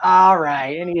slam. All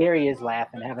right. And here he is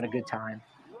laughing, having a good time.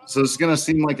 So it's going to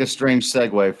seem like a strange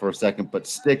segue for a second, but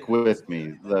stick with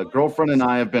me. The girlfriend and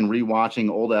I have been rewatching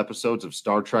old episodes of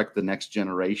Star Trek The Next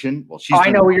Generation. Well,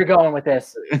 I know where you're going with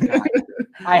this.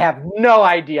 I have no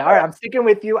idea. All right, I'm sticking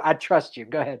with you. I trust you.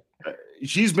 Go ahead.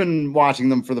 She's been watching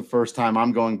them for the first time.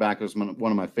 I'm going back. It was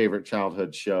one of my favorite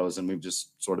childhood shows, and we've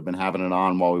just sort of been having it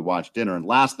on while we watch dinner. And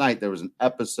last night there was an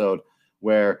episode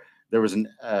where there was an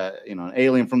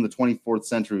alien from the 24th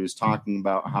century who was talking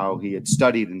about how he had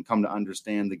studied and come to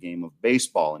understand the game of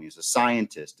baseball, and he's a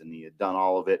scientist, and he had done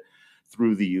all of it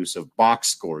through the use of box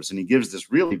scores. And he gives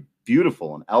this really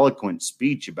beautiful and eloquent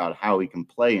speech about how he can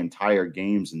play entire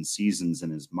games and seasons in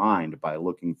his mind by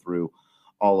looking through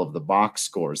all of the box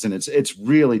scores. And it's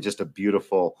really just a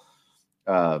beautiful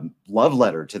love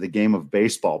letter to the game of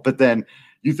baseball. But then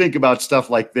you think about stuff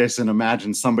like this and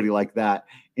imagine somebody like that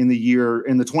in the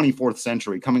 24th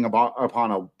century coming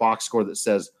upon a box score that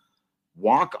says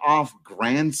walk-off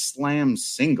grand slam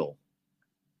single.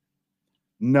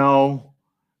 No,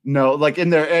 like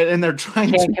and they're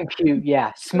trying Can't compute.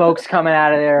 Yeah, smoke's coming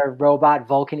out of their robot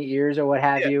Vulcan ears or what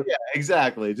have you. Yeah,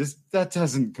 exactly. Just that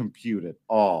doesn't compute at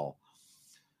all.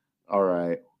 All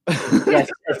right. Yes,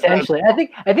 essentially. I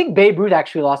think Babe Ruth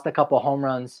actually lost a couple home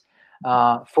runs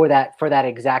for that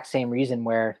exact same reason,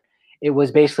 where it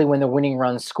was basically when the winning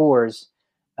run scores,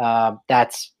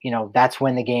 that's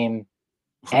when the game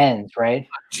ends, right?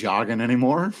 Not jogging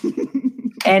anymore.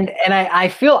 and I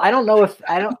feel I don't know if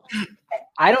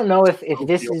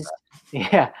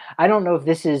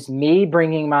this is me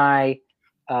bringing my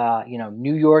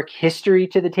New York history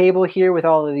to the table here with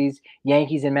all of these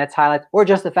Yankees and Mets highlights, or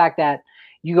just the fact that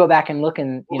you go back and look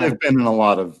and they've been in a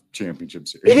lot of championship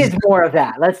series. It is more of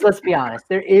that. Let's be honest.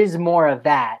 There is more of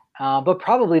that, but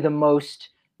probably the most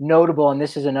notable, and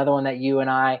this is another one that you and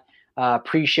I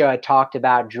pre-show had talked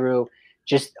about, Drew.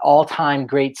 Just all-time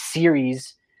great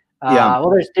series.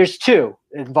 Well, there's two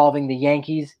involving the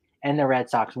Yankees and the Red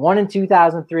Sox. One in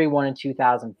 2003, one in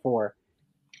 2004.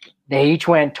 They each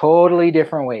went totally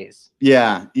different ways.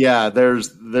 Yeah. There's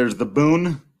the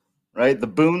Boone, right? The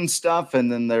Boone stuff,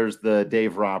 and then there's the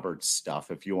Dave Roberts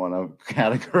stuff, if you want to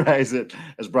categorize it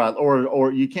as broad.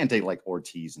 Or you can't take like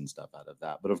Ortiz and stuff out of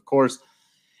that. But of course,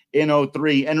 in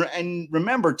 03, and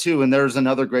remember too, and there's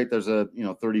another great, there's a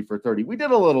 30 for 30. We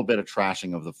did a little bit of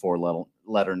trashing of the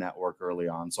four-letter network early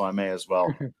on, so I may as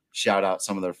well shout out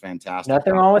some of their fantastic.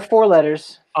 Nothing wrong with four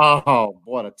letters. Oh,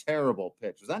 what a terrible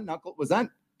pitch. Was that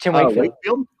Tim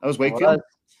Wakefield? That was Wakefield.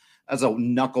 That's a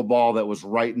knuckleball that was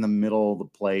right in the middle of the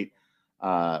plate.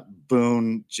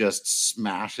 Boone just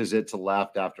smashes it to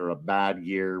left after a bad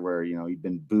year where, he'd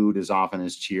been booed as often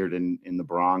as cheered in the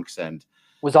Bronx, and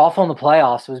was awful in the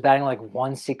playoffs. It was batting like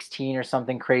 116 or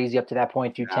something crazy up to that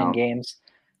point through 10 games.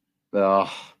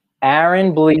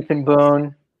 Aaron Bleepin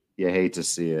Boone. You hate to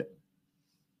see it.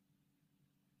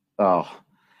 Oh,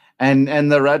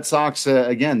 and the Red Sox,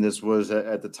 again, this was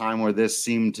at the time where this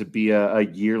seemed to be a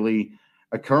yearly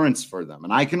occurrence for them.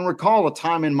 And I can recall a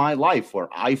time in my life where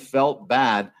I felt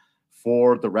bad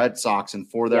for the Red Sox and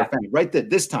for their fans. Right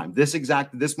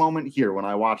this moment here, when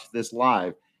I watched this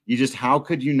live, how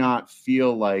could you not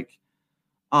feel like,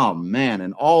 oh man,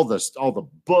 and all the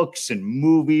books and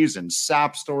movies and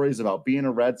sap stories about being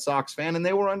a Red Sox fan, and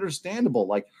they were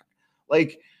understandable.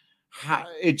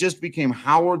 It just became,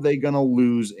 how are they going to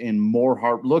lose in more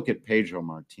heart? Look at Pedro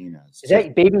Martinez. Is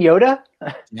that Baby Yoda?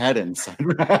 Head inside. He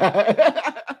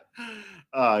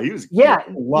was. Yeah,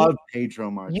 I love Pedro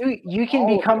Martinez.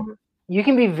 You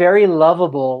can be very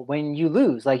lovable when you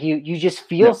lose. Like you just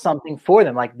feel something for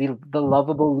them, like the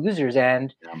lovable losers.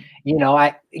 And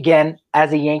I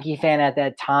as a Yankee fan at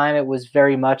that time, it was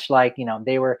very much like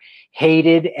they were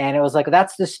hated, and it was like,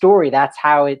 that's the story. That's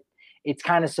how it's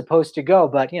kind of supposed to go.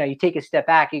 But you take a step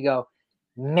back, you go,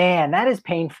 man, that is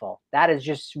painful. That is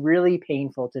just really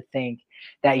painful to think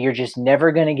that you're just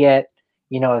never going to get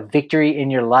a victory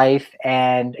in your life.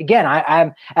 And again,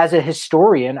 I'm as a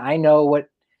historian, I know what.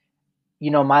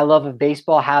 My love of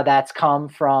baseball, how that's come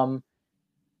from,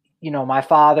 my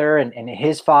father and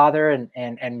his father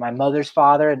and my mother's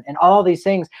father and all these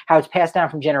things, how it's passed down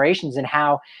from generations, and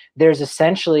how there's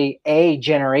essentially a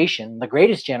generation, the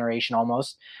greatest generation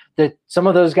almost, that some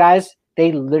of those guys,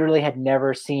 they literally had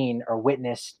never seen or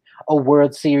witnessed a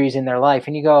World Series in their life.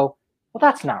 And you go, well,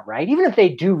 that's not right. Even if they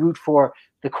do root for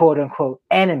the quote unquote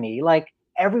enemy, like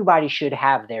everybody should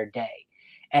have their day.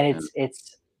 And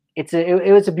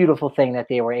it was a beautiful thing that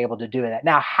they were able to do that.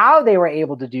 Now, how they were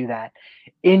able to do that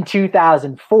in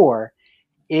 2004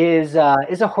 is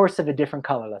a horse of a different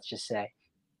color, let's just say.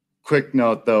 Quick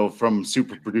note, though, from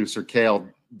super producer Kale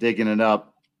digging it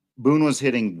up. Boone was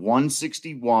hitting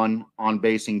 161, on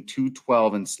basing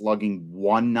 212, and slugging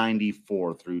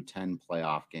 194 through 10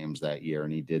 playoff games that year.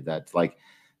 And he did that. Like,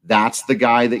 that's the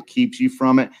guy that keeps you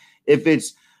from it. If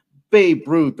it's Babe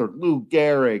Ruth or Lou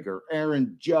Gehrig or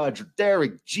Aaron Judge or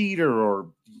Derek Jeter, or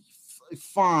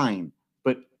fine,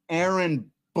 but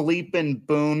Aaron bleeping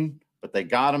Boone, but they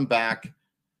got him back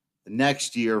the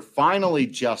next year. Finally,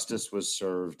 justice was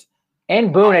served.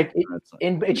 And Boone,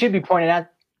 it should be pointed out.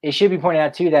 It should be pointed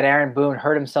out, too, that Aaron Boone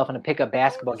hurt himself in a pickup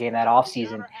basketball game that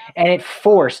offseason, and it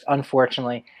forced,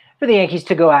 unfortunately, for the Yankees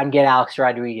to go out and get Alex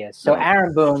Rodriguez. So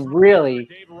Aaron Boone really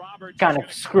kind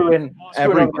of screwing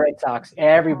over the Red Sox,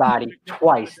 everybody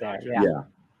twice there.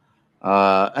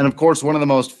 Yeah. And, of course, one of the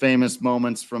most famous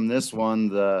moments from this one,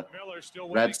 the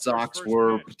Red Sox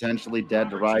were potentially dead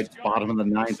to rights, bottom of the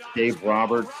ninth. Dave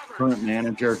Roberts, current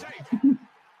manager.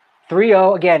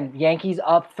 3-0 again. Yankees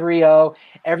up 3-0.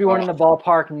 Everyone in the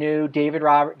ballpark knew Dave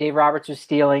Roberts was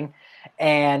stealing,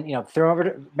 and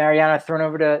thrown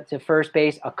over to first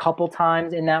base a couple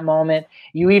times in that moment.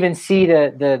 You even see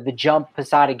the jump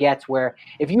Posada gets, where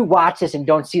if you watch this and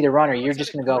don't see the runner, you're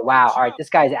just gonna go, wow, all right, this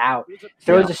guy's out.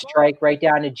 Throws a strike right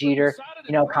down to Jeter,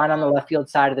 kind of on the left field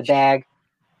side of the bag.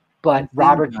 But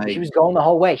Roberts, he was going the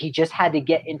whole way. He just had to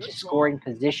get into scoring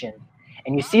position.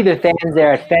 And you see the fans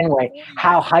there at Fenway,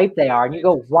 how hyped they are. And you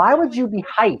go, why would you be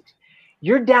hyped?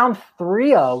 You're down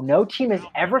 3-0. No team has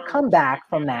ever come back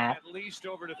from that.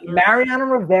 Mariano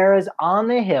Rivera's on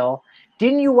the hill.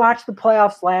 Didn't you watch the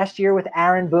playoffs last year with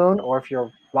Aaron Boone? Or if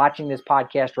you're watching this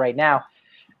podcast right now,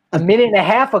 a minute and a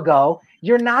half ago,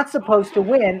 you're not supposed to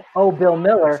win. Oh, Bill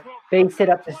Miller, base hit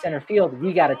up to center field.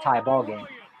 We got a tie ball game.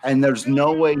 And there's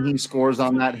no way he scores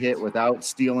on that hit without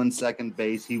stealing second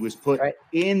base. He was put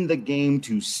in the game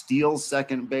to steal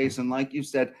second base. And like you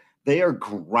said, they are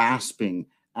grasping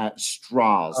at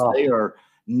straws. They are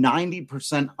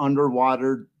 90%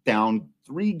 underwater, down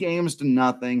 3 games to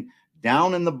nothing,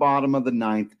 down in the bottom of the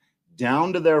ninth,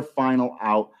 down to their final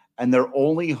out. And their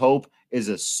only hope is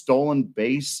a stolen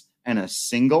base and a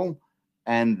single.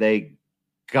 And they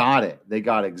got it. They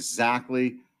got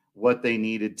exactly what they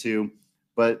needed to.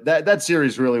 But that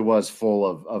series really was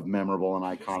full of memorable and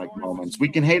iconic moments. We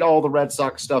can hate all the Red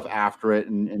Sox stuff after it,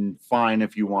 and fine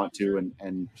if you want to,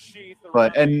 and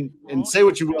say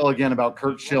what you will again about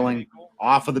Curt Schilling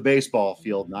off of the baseball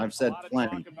field. And I've said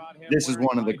plenty. This is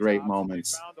one of the great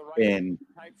moments in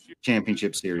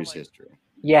championship series history.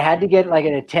 Yeah, had to get like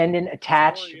an tendon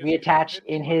reattached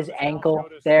in his ankle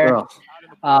there.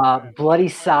 Bloody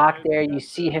sock there. You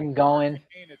see him going.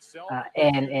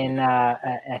 And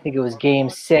I think it was game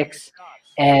 6,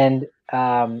 and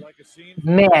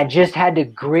man, just had to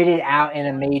grit it out in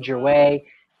a major way.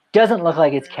 Doesn't look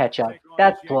like it's catch up.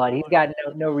 That's blood. He's got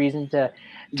no reason to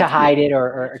hide it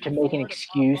or to make an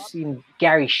excuse. Even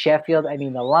Gary Sheffield. I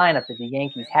mean, the lineup that the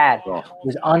Yankees had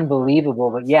was unbelievable.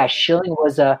 But yeah, Schilling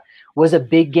was a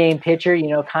big game pitcher.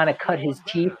 Kind of cut his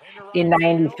teeth in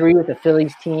 '93 with the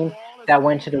Phillies team that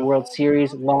went to the World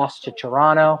Series, lost to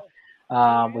Toronto.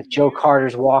 With Joe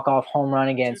Carter's walk-off home run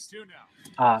against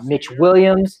Mitch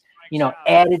Williams,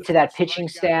 added to that pitching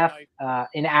staff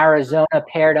in Arizona,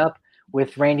 paired up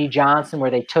with Randy Johnson, where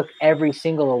they took every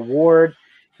single award,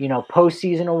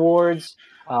 postseason awards,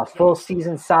 full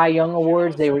season Cy Young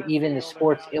awards. They were even the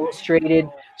Sports Illustrated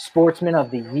Sportsman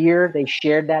of the Year. They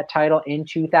shared that title in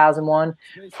 2001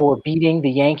 for beating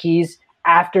the Yankees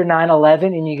after 9/11.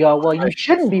 And you go, well, you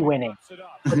shouldn't be winning.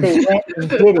 But they went and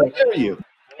did it.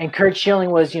 And Curt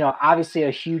Schilling was, obviously a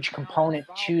huge component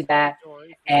to that.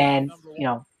 And,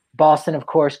 Boston, of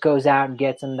course, goes out and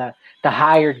gets him the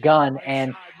hired gun.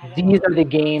 And these are the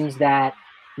games that,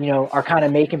 are kind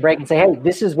of make and break and say, hey,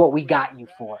 this is what we got you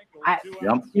for.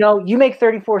 You make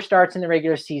 34 starts in the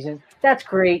regular season. That's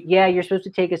great. Yeah, you're supposed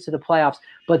to take us to the playoffs.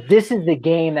 But this is the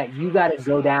game that you got to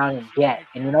go down and get.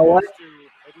 And you know what?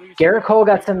 Garrett Cole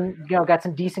got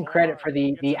some decent credit for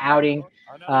the outing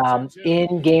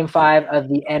in Game 5 of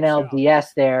the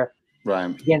NLDS there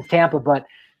against Tampa, but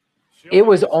it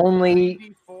was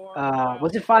only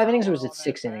was it 5 innings or was it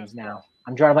 6 innings? Now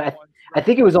I'm drawing. I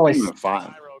think it was only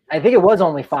 5. I think it was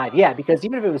only 5. Yeah, because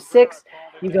even if it was 6,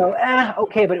 you go,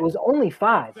 okay, but it was only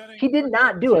 5. He did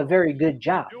not do a very good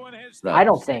job. I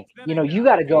don't think. You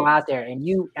got to go out there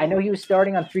and I know he was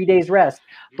starting on 3 days rest,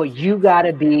 but you got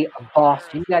to be a boss.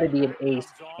 You got to be an ace.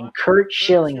 And Curt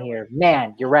Schilling here,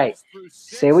 man, you're right.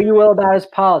 Say what you will about his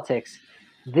politics.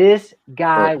 This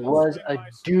guy was a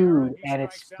dude, and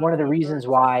it's one of the reasons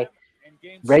why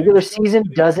regular season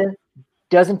doesn't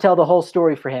tell the whole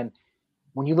story for him.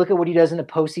 When you look at what he does in the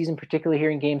postseason, particularly here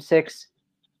in Game 6,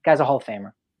 guy's a Hall of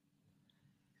Famer.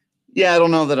 Yeah, I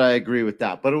don't know that I agree with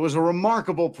that, but it was a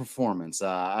remarkable performance.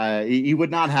 He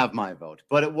would not have my vote,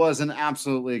 but it was an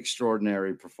absolutely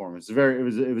extraordinary performance.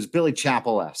 It was Billy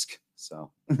Chappell-esque.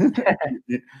 So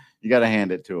you got to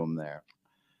hand it to him there.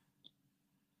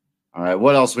 All right,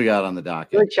 what else we got on the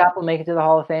docket? Billy Chappell make it to the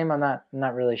Hall of Fame? I'm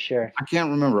not really sure. I can't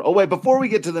remember. Oh, wait, before we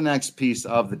get to the next piece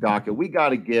of the docket, we got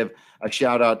to give a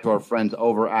shout out to our friends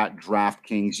over at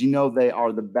DraftKings. You know, they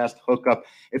are the best hookup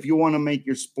if you want to make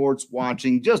your sports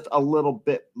watching just a little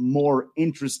bit more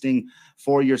interesting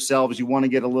for yourselves. You want to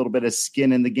get a little bit of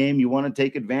skin in the game. You want to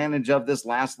take advantage of this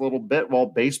last little bit while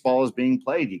baseball is being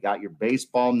played. You got your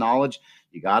baseball knowledge.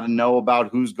 You got to know about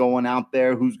who's going out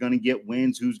there, who's going to get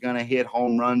wins, who's going to hit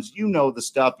home runs. You know the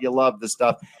stuff. You love the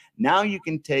stuff. Now you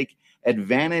can take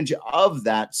advantage of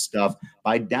that stuff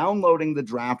by downloading the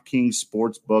DraftKings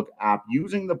Sportsbook app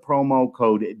using the promo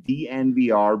code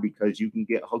DNVR, because you can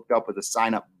get hooked up with a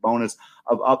sign-up bonus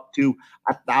of up to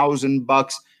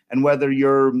 $1,000. And whether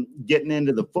you're getting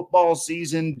into the football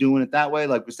season, doing it that way,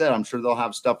 like we said, I'm sure they'll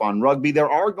have stuff on rugby.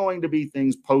 There are going to be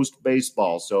things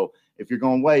post-baseball. So if you're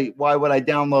going, wait, why would I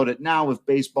download it now if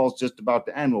baseball's just about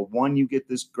to end? Well, one, you get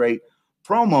this great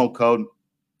promo code.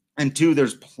 And two,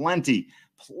 there's plenty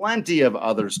of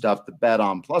other stuff to bet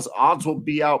on. Plus, odds will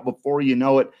be out before you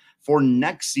know it for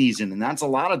next season. And that's a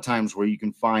lot of times where you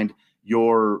can find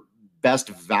your best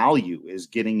value is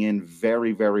getting in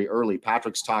very, very early.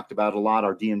 Patrick's talked about a lot.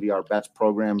 Our DNVR Bets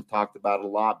program talked about it a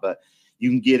lot. But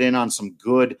you can get in on some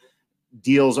good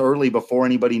deals early before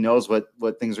anybody knows what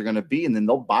things are going to be. And then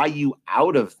they'll buy you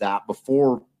out of that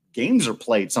before games are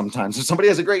played sometimes. If somebody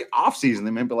has a great offseason,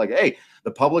 they may be like, hey,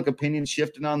 the public opinion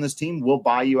shifted on this team. We'll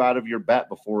buy you out of your bet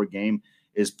before a game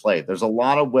is played. There's a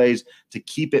lot of ways to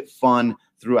keep it fun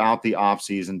throughout the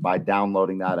offseason by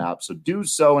downloading that app. So do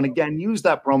so. And again, use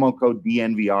that promo code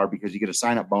DNVR because you get a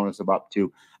sign-up bonus of up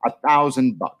to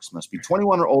 $1,000. Must be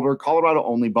 21 or older. Colorado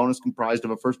only. Bonus comprised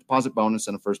of a first deposit bonus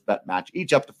and a first bet match,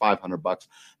 each up to $500.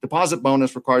 Deposit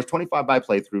bonus requires 25 by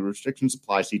playthrough. Restrictions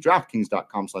apply. See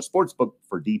DraftKings.com/sportsbook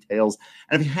for details.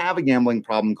 And if you have a gambling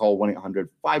problem, call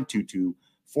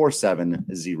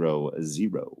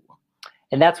 1-800-522-4700.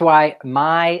 And that's why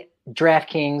my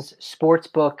DraftKings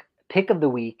Sportsbook pick of the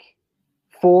week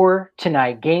for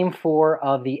tonight, game 4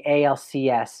 of the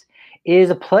ALCS, is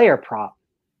a player prop.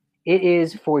 It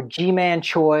is for Ji-Man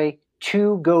Choi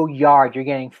to go yard. You're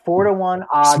getting 4-1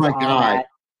 odds on that.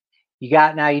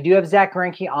 You do have Zach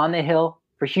Greinke on the hill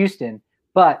for Houston,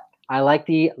 but I like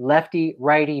the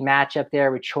lefty-righty matchup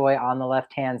there with Choi on the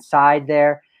left-hand side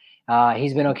there.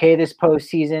 He's been okay this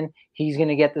postseason. He's going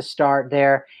to get the start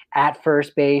there at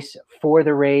first base for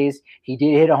the Rays. He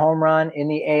did hit a home run in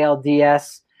the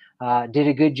ALDS. Did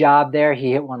a good job there.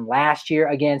 He hit one last year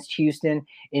against Houston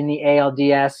in the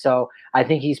ALDS. So I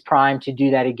think he's primed to do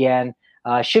that again.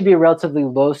 Should be a relatively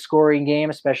low-scoring game,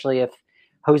 especially if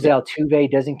Jose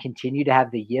Altuve doesn't continue to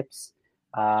have the yips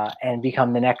and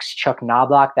become the next Chuck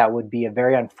Knobloch. That would be a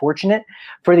very unfortunate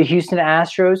for the Houston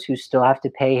Astros, who still have to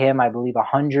pay him, I believe,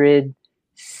 $116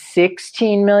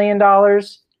 million.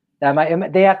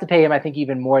 They have to pay him, I think,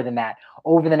 even more than that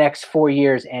over the next 4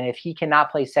 years. And if he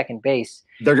cannot play second base,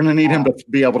 they're going to need him to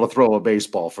be able to throw a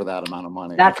baseball for that amount of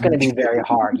money. That's going to be very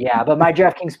hard. Yeah. But my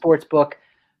DraftKings Sportsbook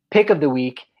pick of the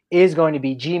week is going to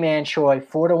be Ji-Man Choi,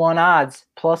 4-1 odds,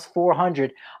 plus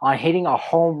 400 on hitting a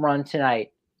home run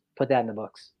tonight. Put that in the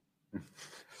books.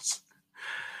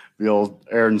 The old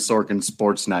Aaron Sorkin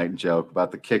Sports Night joke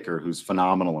about the kicker who's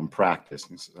phenomenal in practice.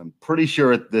 I'm pretty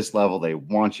sure at this level they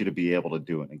want you to be able to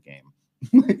do it in a game.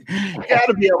 You got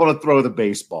to be able to throw the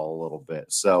baseball a little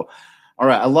bit. So, all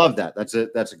right, I love that. That's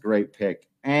a great pick.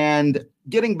 And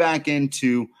getting back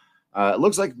into it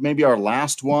looks like maybe our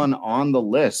last one on the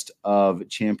list of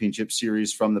championship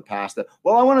series from the past. I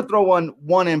want to throw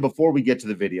one in before we get to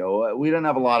the video. We don't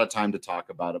have a lot of time to talk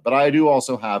about it, but I do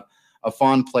also have a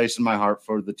fond place in my heart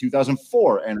for the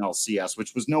 2004 NLCS,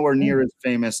 which was nowhere near as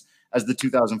famous as the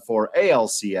 2004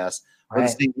 ALCS, where the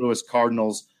St. Louis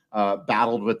Cardinals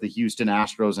battled with the Houston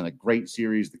Astros in a great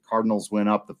series. The Cardinals went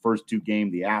up the first 2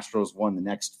 games. The Astros won the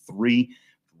next 3.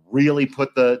 Really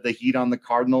put the heat on the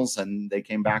Cardinals, and they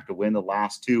came back to win the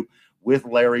last 2 with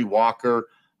Larry Walker,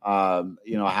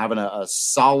 having a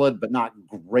solid but not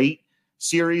great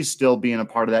series, still being a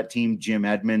part of that team. Jim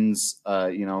Edmonds,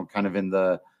 kind of in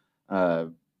the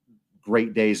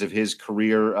great days of his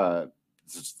career.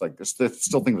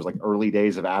 Still think it was like early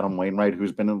days of Adam Wainwright,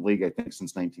 who's been in the league, I think,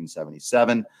 since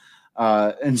 1977.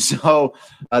 And so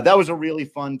that was a really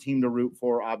fun team to root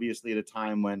for, obviously, at a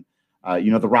time when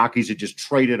the Rockies had just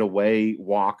traded away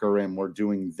Walker and were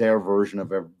doing their version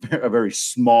of a very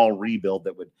small rebuild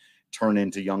that would turn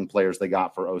into young players they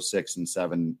got for 06 and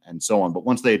 07 and so on. But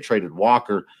once they had traded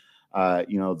Walker,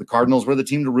 the Cardinals were the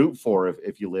team to root for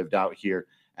if you lived out here,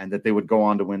 and that they would go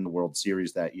on to win the World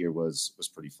Series that year was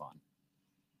pretty fun.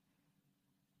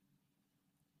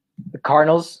 The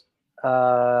Cardinals,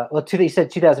 you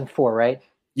said 2004, right?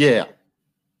 Yeah.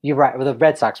 You're right. Well, the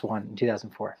Red Sox won in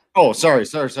 2004. Oh, sorry.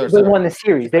 They won the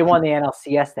series. They won the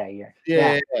NLCS that year.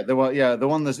 Yeah. They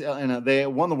won this, and they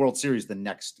won the World Series the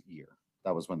next year.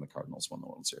 That was when the Cardinals won the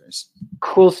World Series.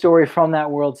 Cool story from that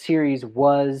World Series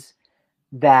was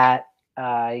that,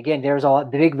 again, there's the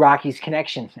big Rockies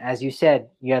connection. As you said,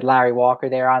 you had Larry Walker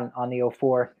there on the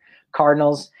 04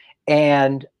 Cardinals.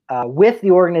 And with the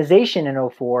organization in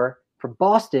 04 for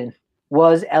Boston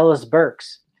was Ellis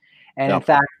Burks. And in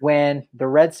fact, when the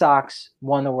Red Sox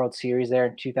won the World Series there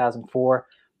in 2004,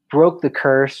 broke the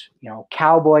curse,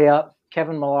 Cowboy Up,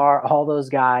 Kevin Millar, all those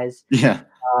guys. Yeah.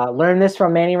 Learned this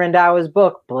from Manny Randhawa's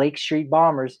book, Blake Street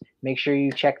Bombers. Make sure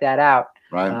you check that out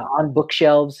on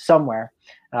bookshelves somewhere.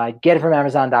 Get it from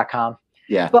Amazon.com.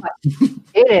 Yeah. But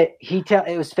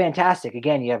it was fantastic.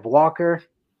 Again, you have Walker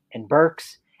and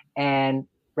Burks, and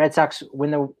Red Sox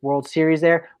win the World Series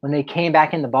there. When they came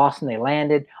back into Boston, they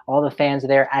landed. All the fans are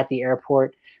there at the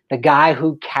airport. The guy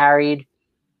who carried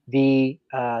the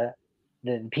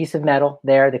piece of metal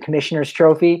there, the commissioner's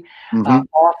trophy,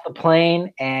 off the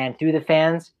plane and through the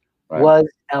fans was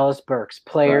Ellis Burks.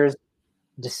 Players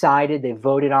decided, they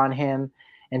voted on him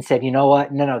and said, you know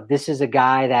what? No, this is a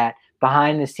guy that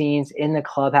behind the scenes in the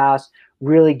clubhouse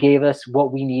really gave us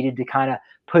what we needed to kind of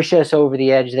push us over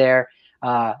the edge there.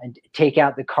 And take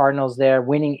out the Cardinals there,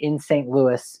 winning in St.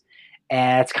 Louis.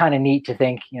 And it's kind of neat to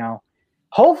think,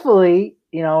 hopefully,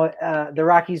 the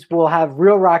Rockies will have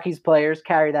real Rockies players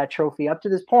carry that trophy. Up to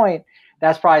this point,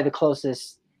 that's probably the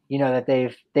closest, that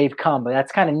they've come. But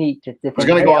that's kind of neat to think. It's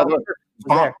going to go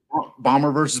out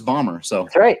Bomber versus Bomber. So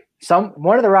that's right.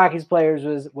 One of the Rockies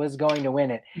players was going to win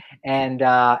it. And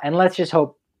let's just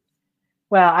hope.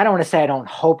 Well, I don't want to say I don't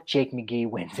hope Jake McGee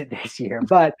wins it this year,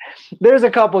 but there's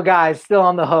a couple guys still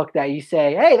on the hook that you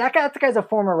say, hey, that guy's a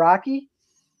former Rocky.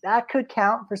 That could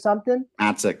count for something.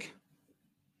 Matzik.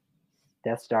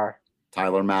 Death Star.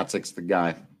 Tyler Matzik's the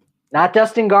guy. Not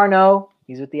Dustin Garneau.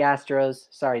 He's with the Astros.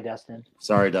 Sorry,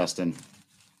 Dustin.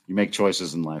 You make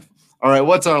choices in life. All right,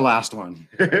 what's our last one?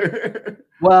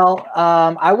 Well,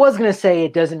 I was going to say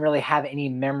it doesn't really have any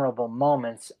memorable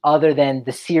moments other than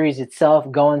the series itself,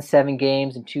 going 7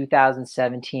 games in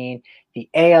 2017, the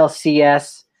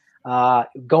ALCS,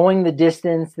 going the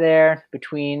distance there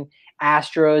between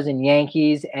Astros and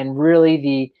Yankees, and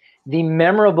really the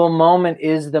memorable moment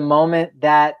is the moment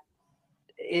that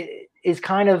is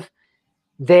kind of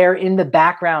there in the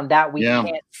background that we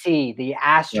can't see. The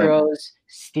Astros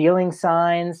stealing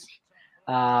signs,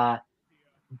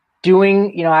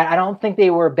 doing, I don't think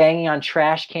they were banging on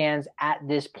trash cans at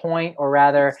this point, or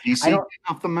rather,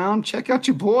 off the mound. Check out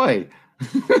your boy.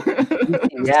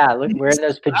 Yeah, look, wearing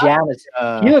those pajamas.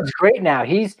 He looks great now.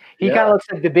 He kind of looks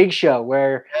like the Big Show,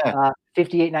 where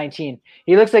 58-19.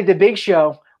 He looks like the Big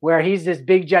Show, where he's this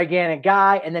big gigantic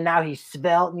guy, and then now he's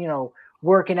svelte,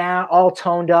 working out, all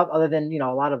toned up, other than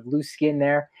a lot of loose skin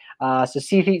there. So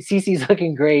CeCe's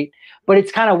looking great, but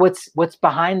it's kind of what's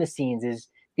behind the scenes is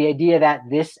the idea that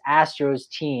this Astros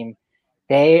team,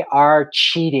 they are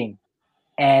cheating,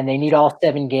 and they need all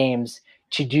 7 games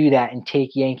to do that and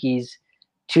take Yankees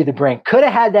to the brink. Could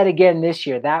have had that again this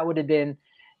year. That would have been,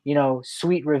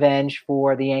 sweet revenge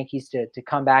for the Yankees to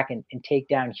come back and take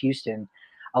down Houston.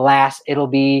 Alas, it'll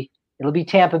be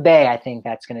Tampa Bay, I think,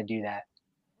 that's going to do that.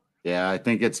 Yeah, I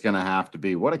think it's going to have to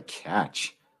be. What a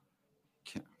catch.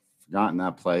 Forgotten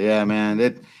that play. Yeah, man,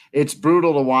 it's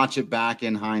brutal to watch it back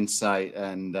in hindsight.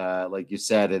 And like you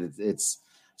said, it's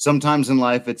sometimes in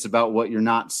life, it's about what you're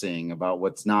not seeing, about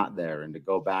what's not there. And to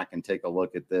go back and take a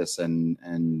look at this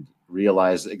and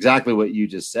realize exactly what you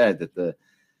just said, that the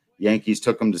Yankees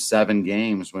took them to 7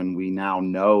 games when we now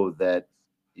know that,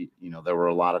 there were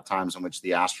a lot of times in which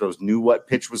the Astros knew what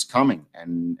pitch was coming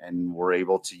and were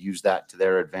able to use that to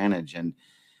their advantage and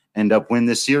end up win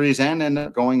this series and end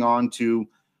up going on to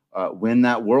win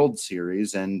that World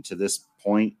Series. And to this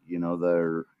point,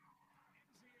 their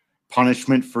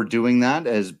punishment for doing that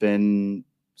has been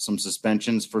some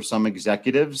suspensions for some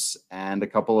executives and a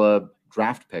couple of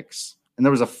draft picks. And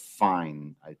there was a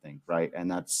fine, I think, right?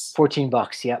 And that's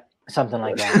 $14. Yep. Something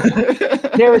like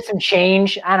that. There was some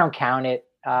change. I don't count it.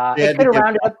 It could have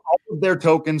rounded up all of their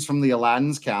tokens from the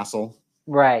Aladdin's castle.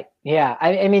 Right. Yeah.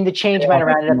 I mean, the change might have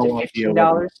rounded up to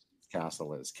 $15.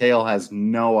 Castle is. Kale has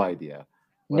no idea.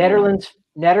 Netherlands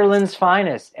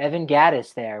finest, Evan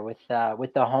Gaddis there with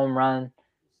the home run.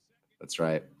 That's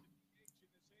right.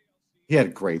 He had a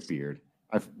great beard.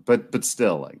 But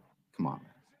still, like, come on.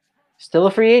 Still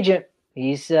a free agent.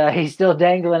 He's still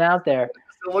dangling out there.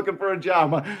 Still looking for a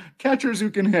job. Catchers who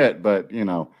can hit, but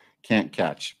can't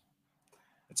catch.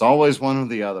 It's always one or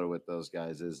the other with those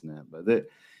guys, isn't it? But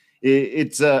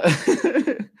it's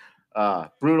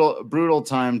brutal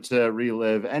time to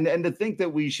relive, and to think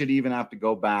that we should even have to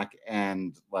go back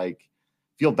and like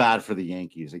feel bad for the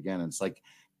Yankees again. It's like,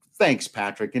 thanks,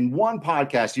 Patrick. In one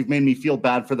podcast, you've made me feel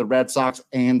bad for the Red Sox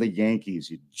and the Yankees,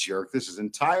 you jerk. This is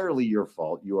entirely your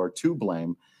fault. You are to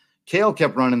blame. Kale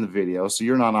kept running the video, so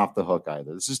you're not off the hook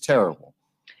either. This is terrible.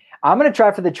 I'm going to try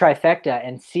for the trifecta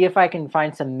and see if I can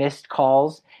find some missed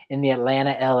calls in the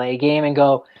Atlanta-LA game and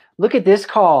go, look at this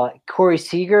call. Corey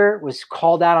Seager was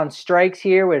called out on strikes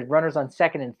here with runners on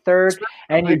second and third.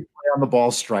 And you on the ball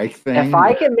strike thing. If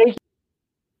I can make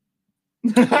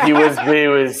he was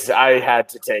I had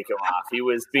to take him off. He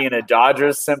was being a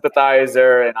Dodgers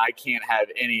sympathizer, and I can't have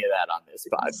any of that on this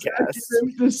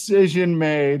podcast. Decision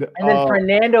made. And then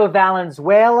Fernando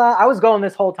Valenzuela. I was going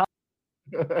this whole time.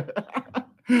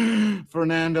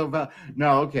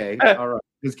 No, okay. All right.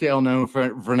 Does Kale know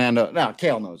Fernando? No,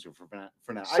 Kale knows you for Fernando.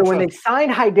 So when they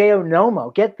signed Hideo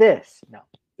Nomo, get this. No.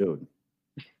 Dude,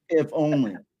 if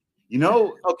only.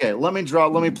 Okay, let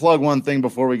me plug one thing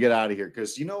before we get out of here,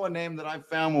 because a name that I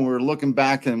found when we were looking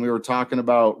back and we were talking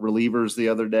about relievers the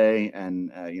other day and,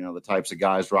 the types of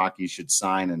guys Rockies should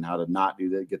sign and how to not do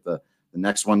that, get the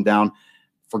next one down.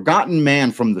 Forgotten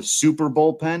man from the Super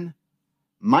bullpen,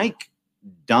 Mike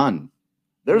Dunn.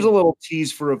 There's a little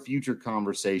tease for a future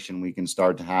conversation we can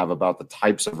start to have about the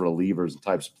types of relievers, the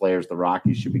types of players the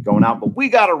Rockies should be going out. But we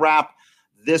got to wrap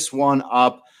this one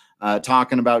up.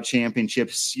 Talking about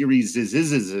championship series.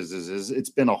 It's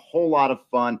been a whole lot of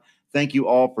fun. Thank you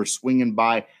all for swinging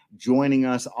by, joining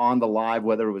us on the live,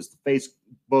 whether it was the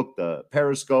Facebook, the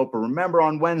Periscope, or remember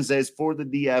on Wednesdays for the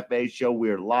DFA show,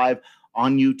 we're live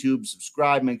on YouTube.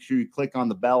 Subscribe. Make sure you click on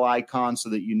the bell icon so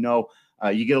that you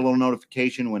get a little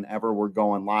notification whenever we're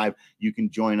going live. You can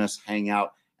join us, hang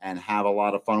out, and have a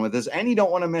lot of fun with us. And you don't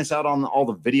want to miss out on all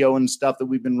the video and stuff that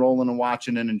we've been rolling and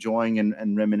watching and enjoying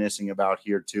and reminiscing about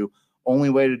here too. Only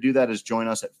way to do that is join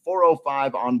us at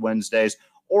 4:05 on Wednesdays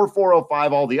or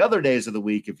 4:05 all the other days of the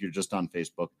week if you're just on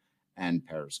Facebook and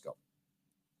Periscope.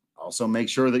 Also, make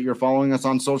sure that you're following us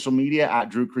on social media at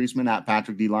Drew Creasman, at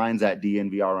Patrick D. Lyons, at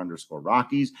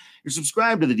DNVR_Rockies. You're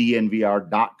subscribed to the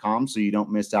DNVR.com so you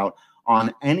don't miss out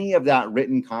on any of that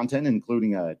written content,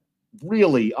 including a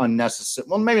really unnecessary,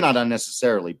 well, maybe not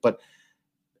unnecessarily, but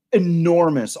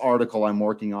enormous article I'm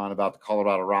working on about the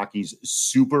Colorado Rockies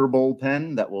Super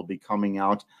bullpen that will be coming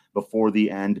out before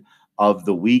the end of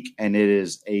the week. And it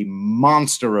is a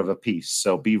monster of a piece.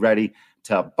 So be ready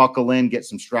to buckle in, get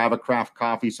some Strava Craft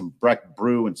coffee, some Breck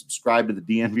Brew, and subscribe to the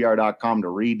DNVR.com to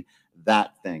read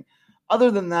that thing.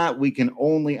 Other than that, we can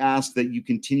only ask that you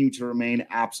continue to remain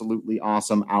absolutely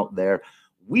awesome out there.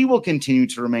 We will continue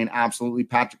to remain absolutely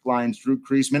Patrick Lyons, Drew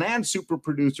Creasman, and super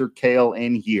producer Kale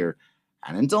in here.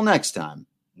 And until next time,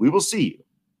 we will see you at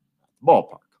the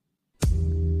ballpark.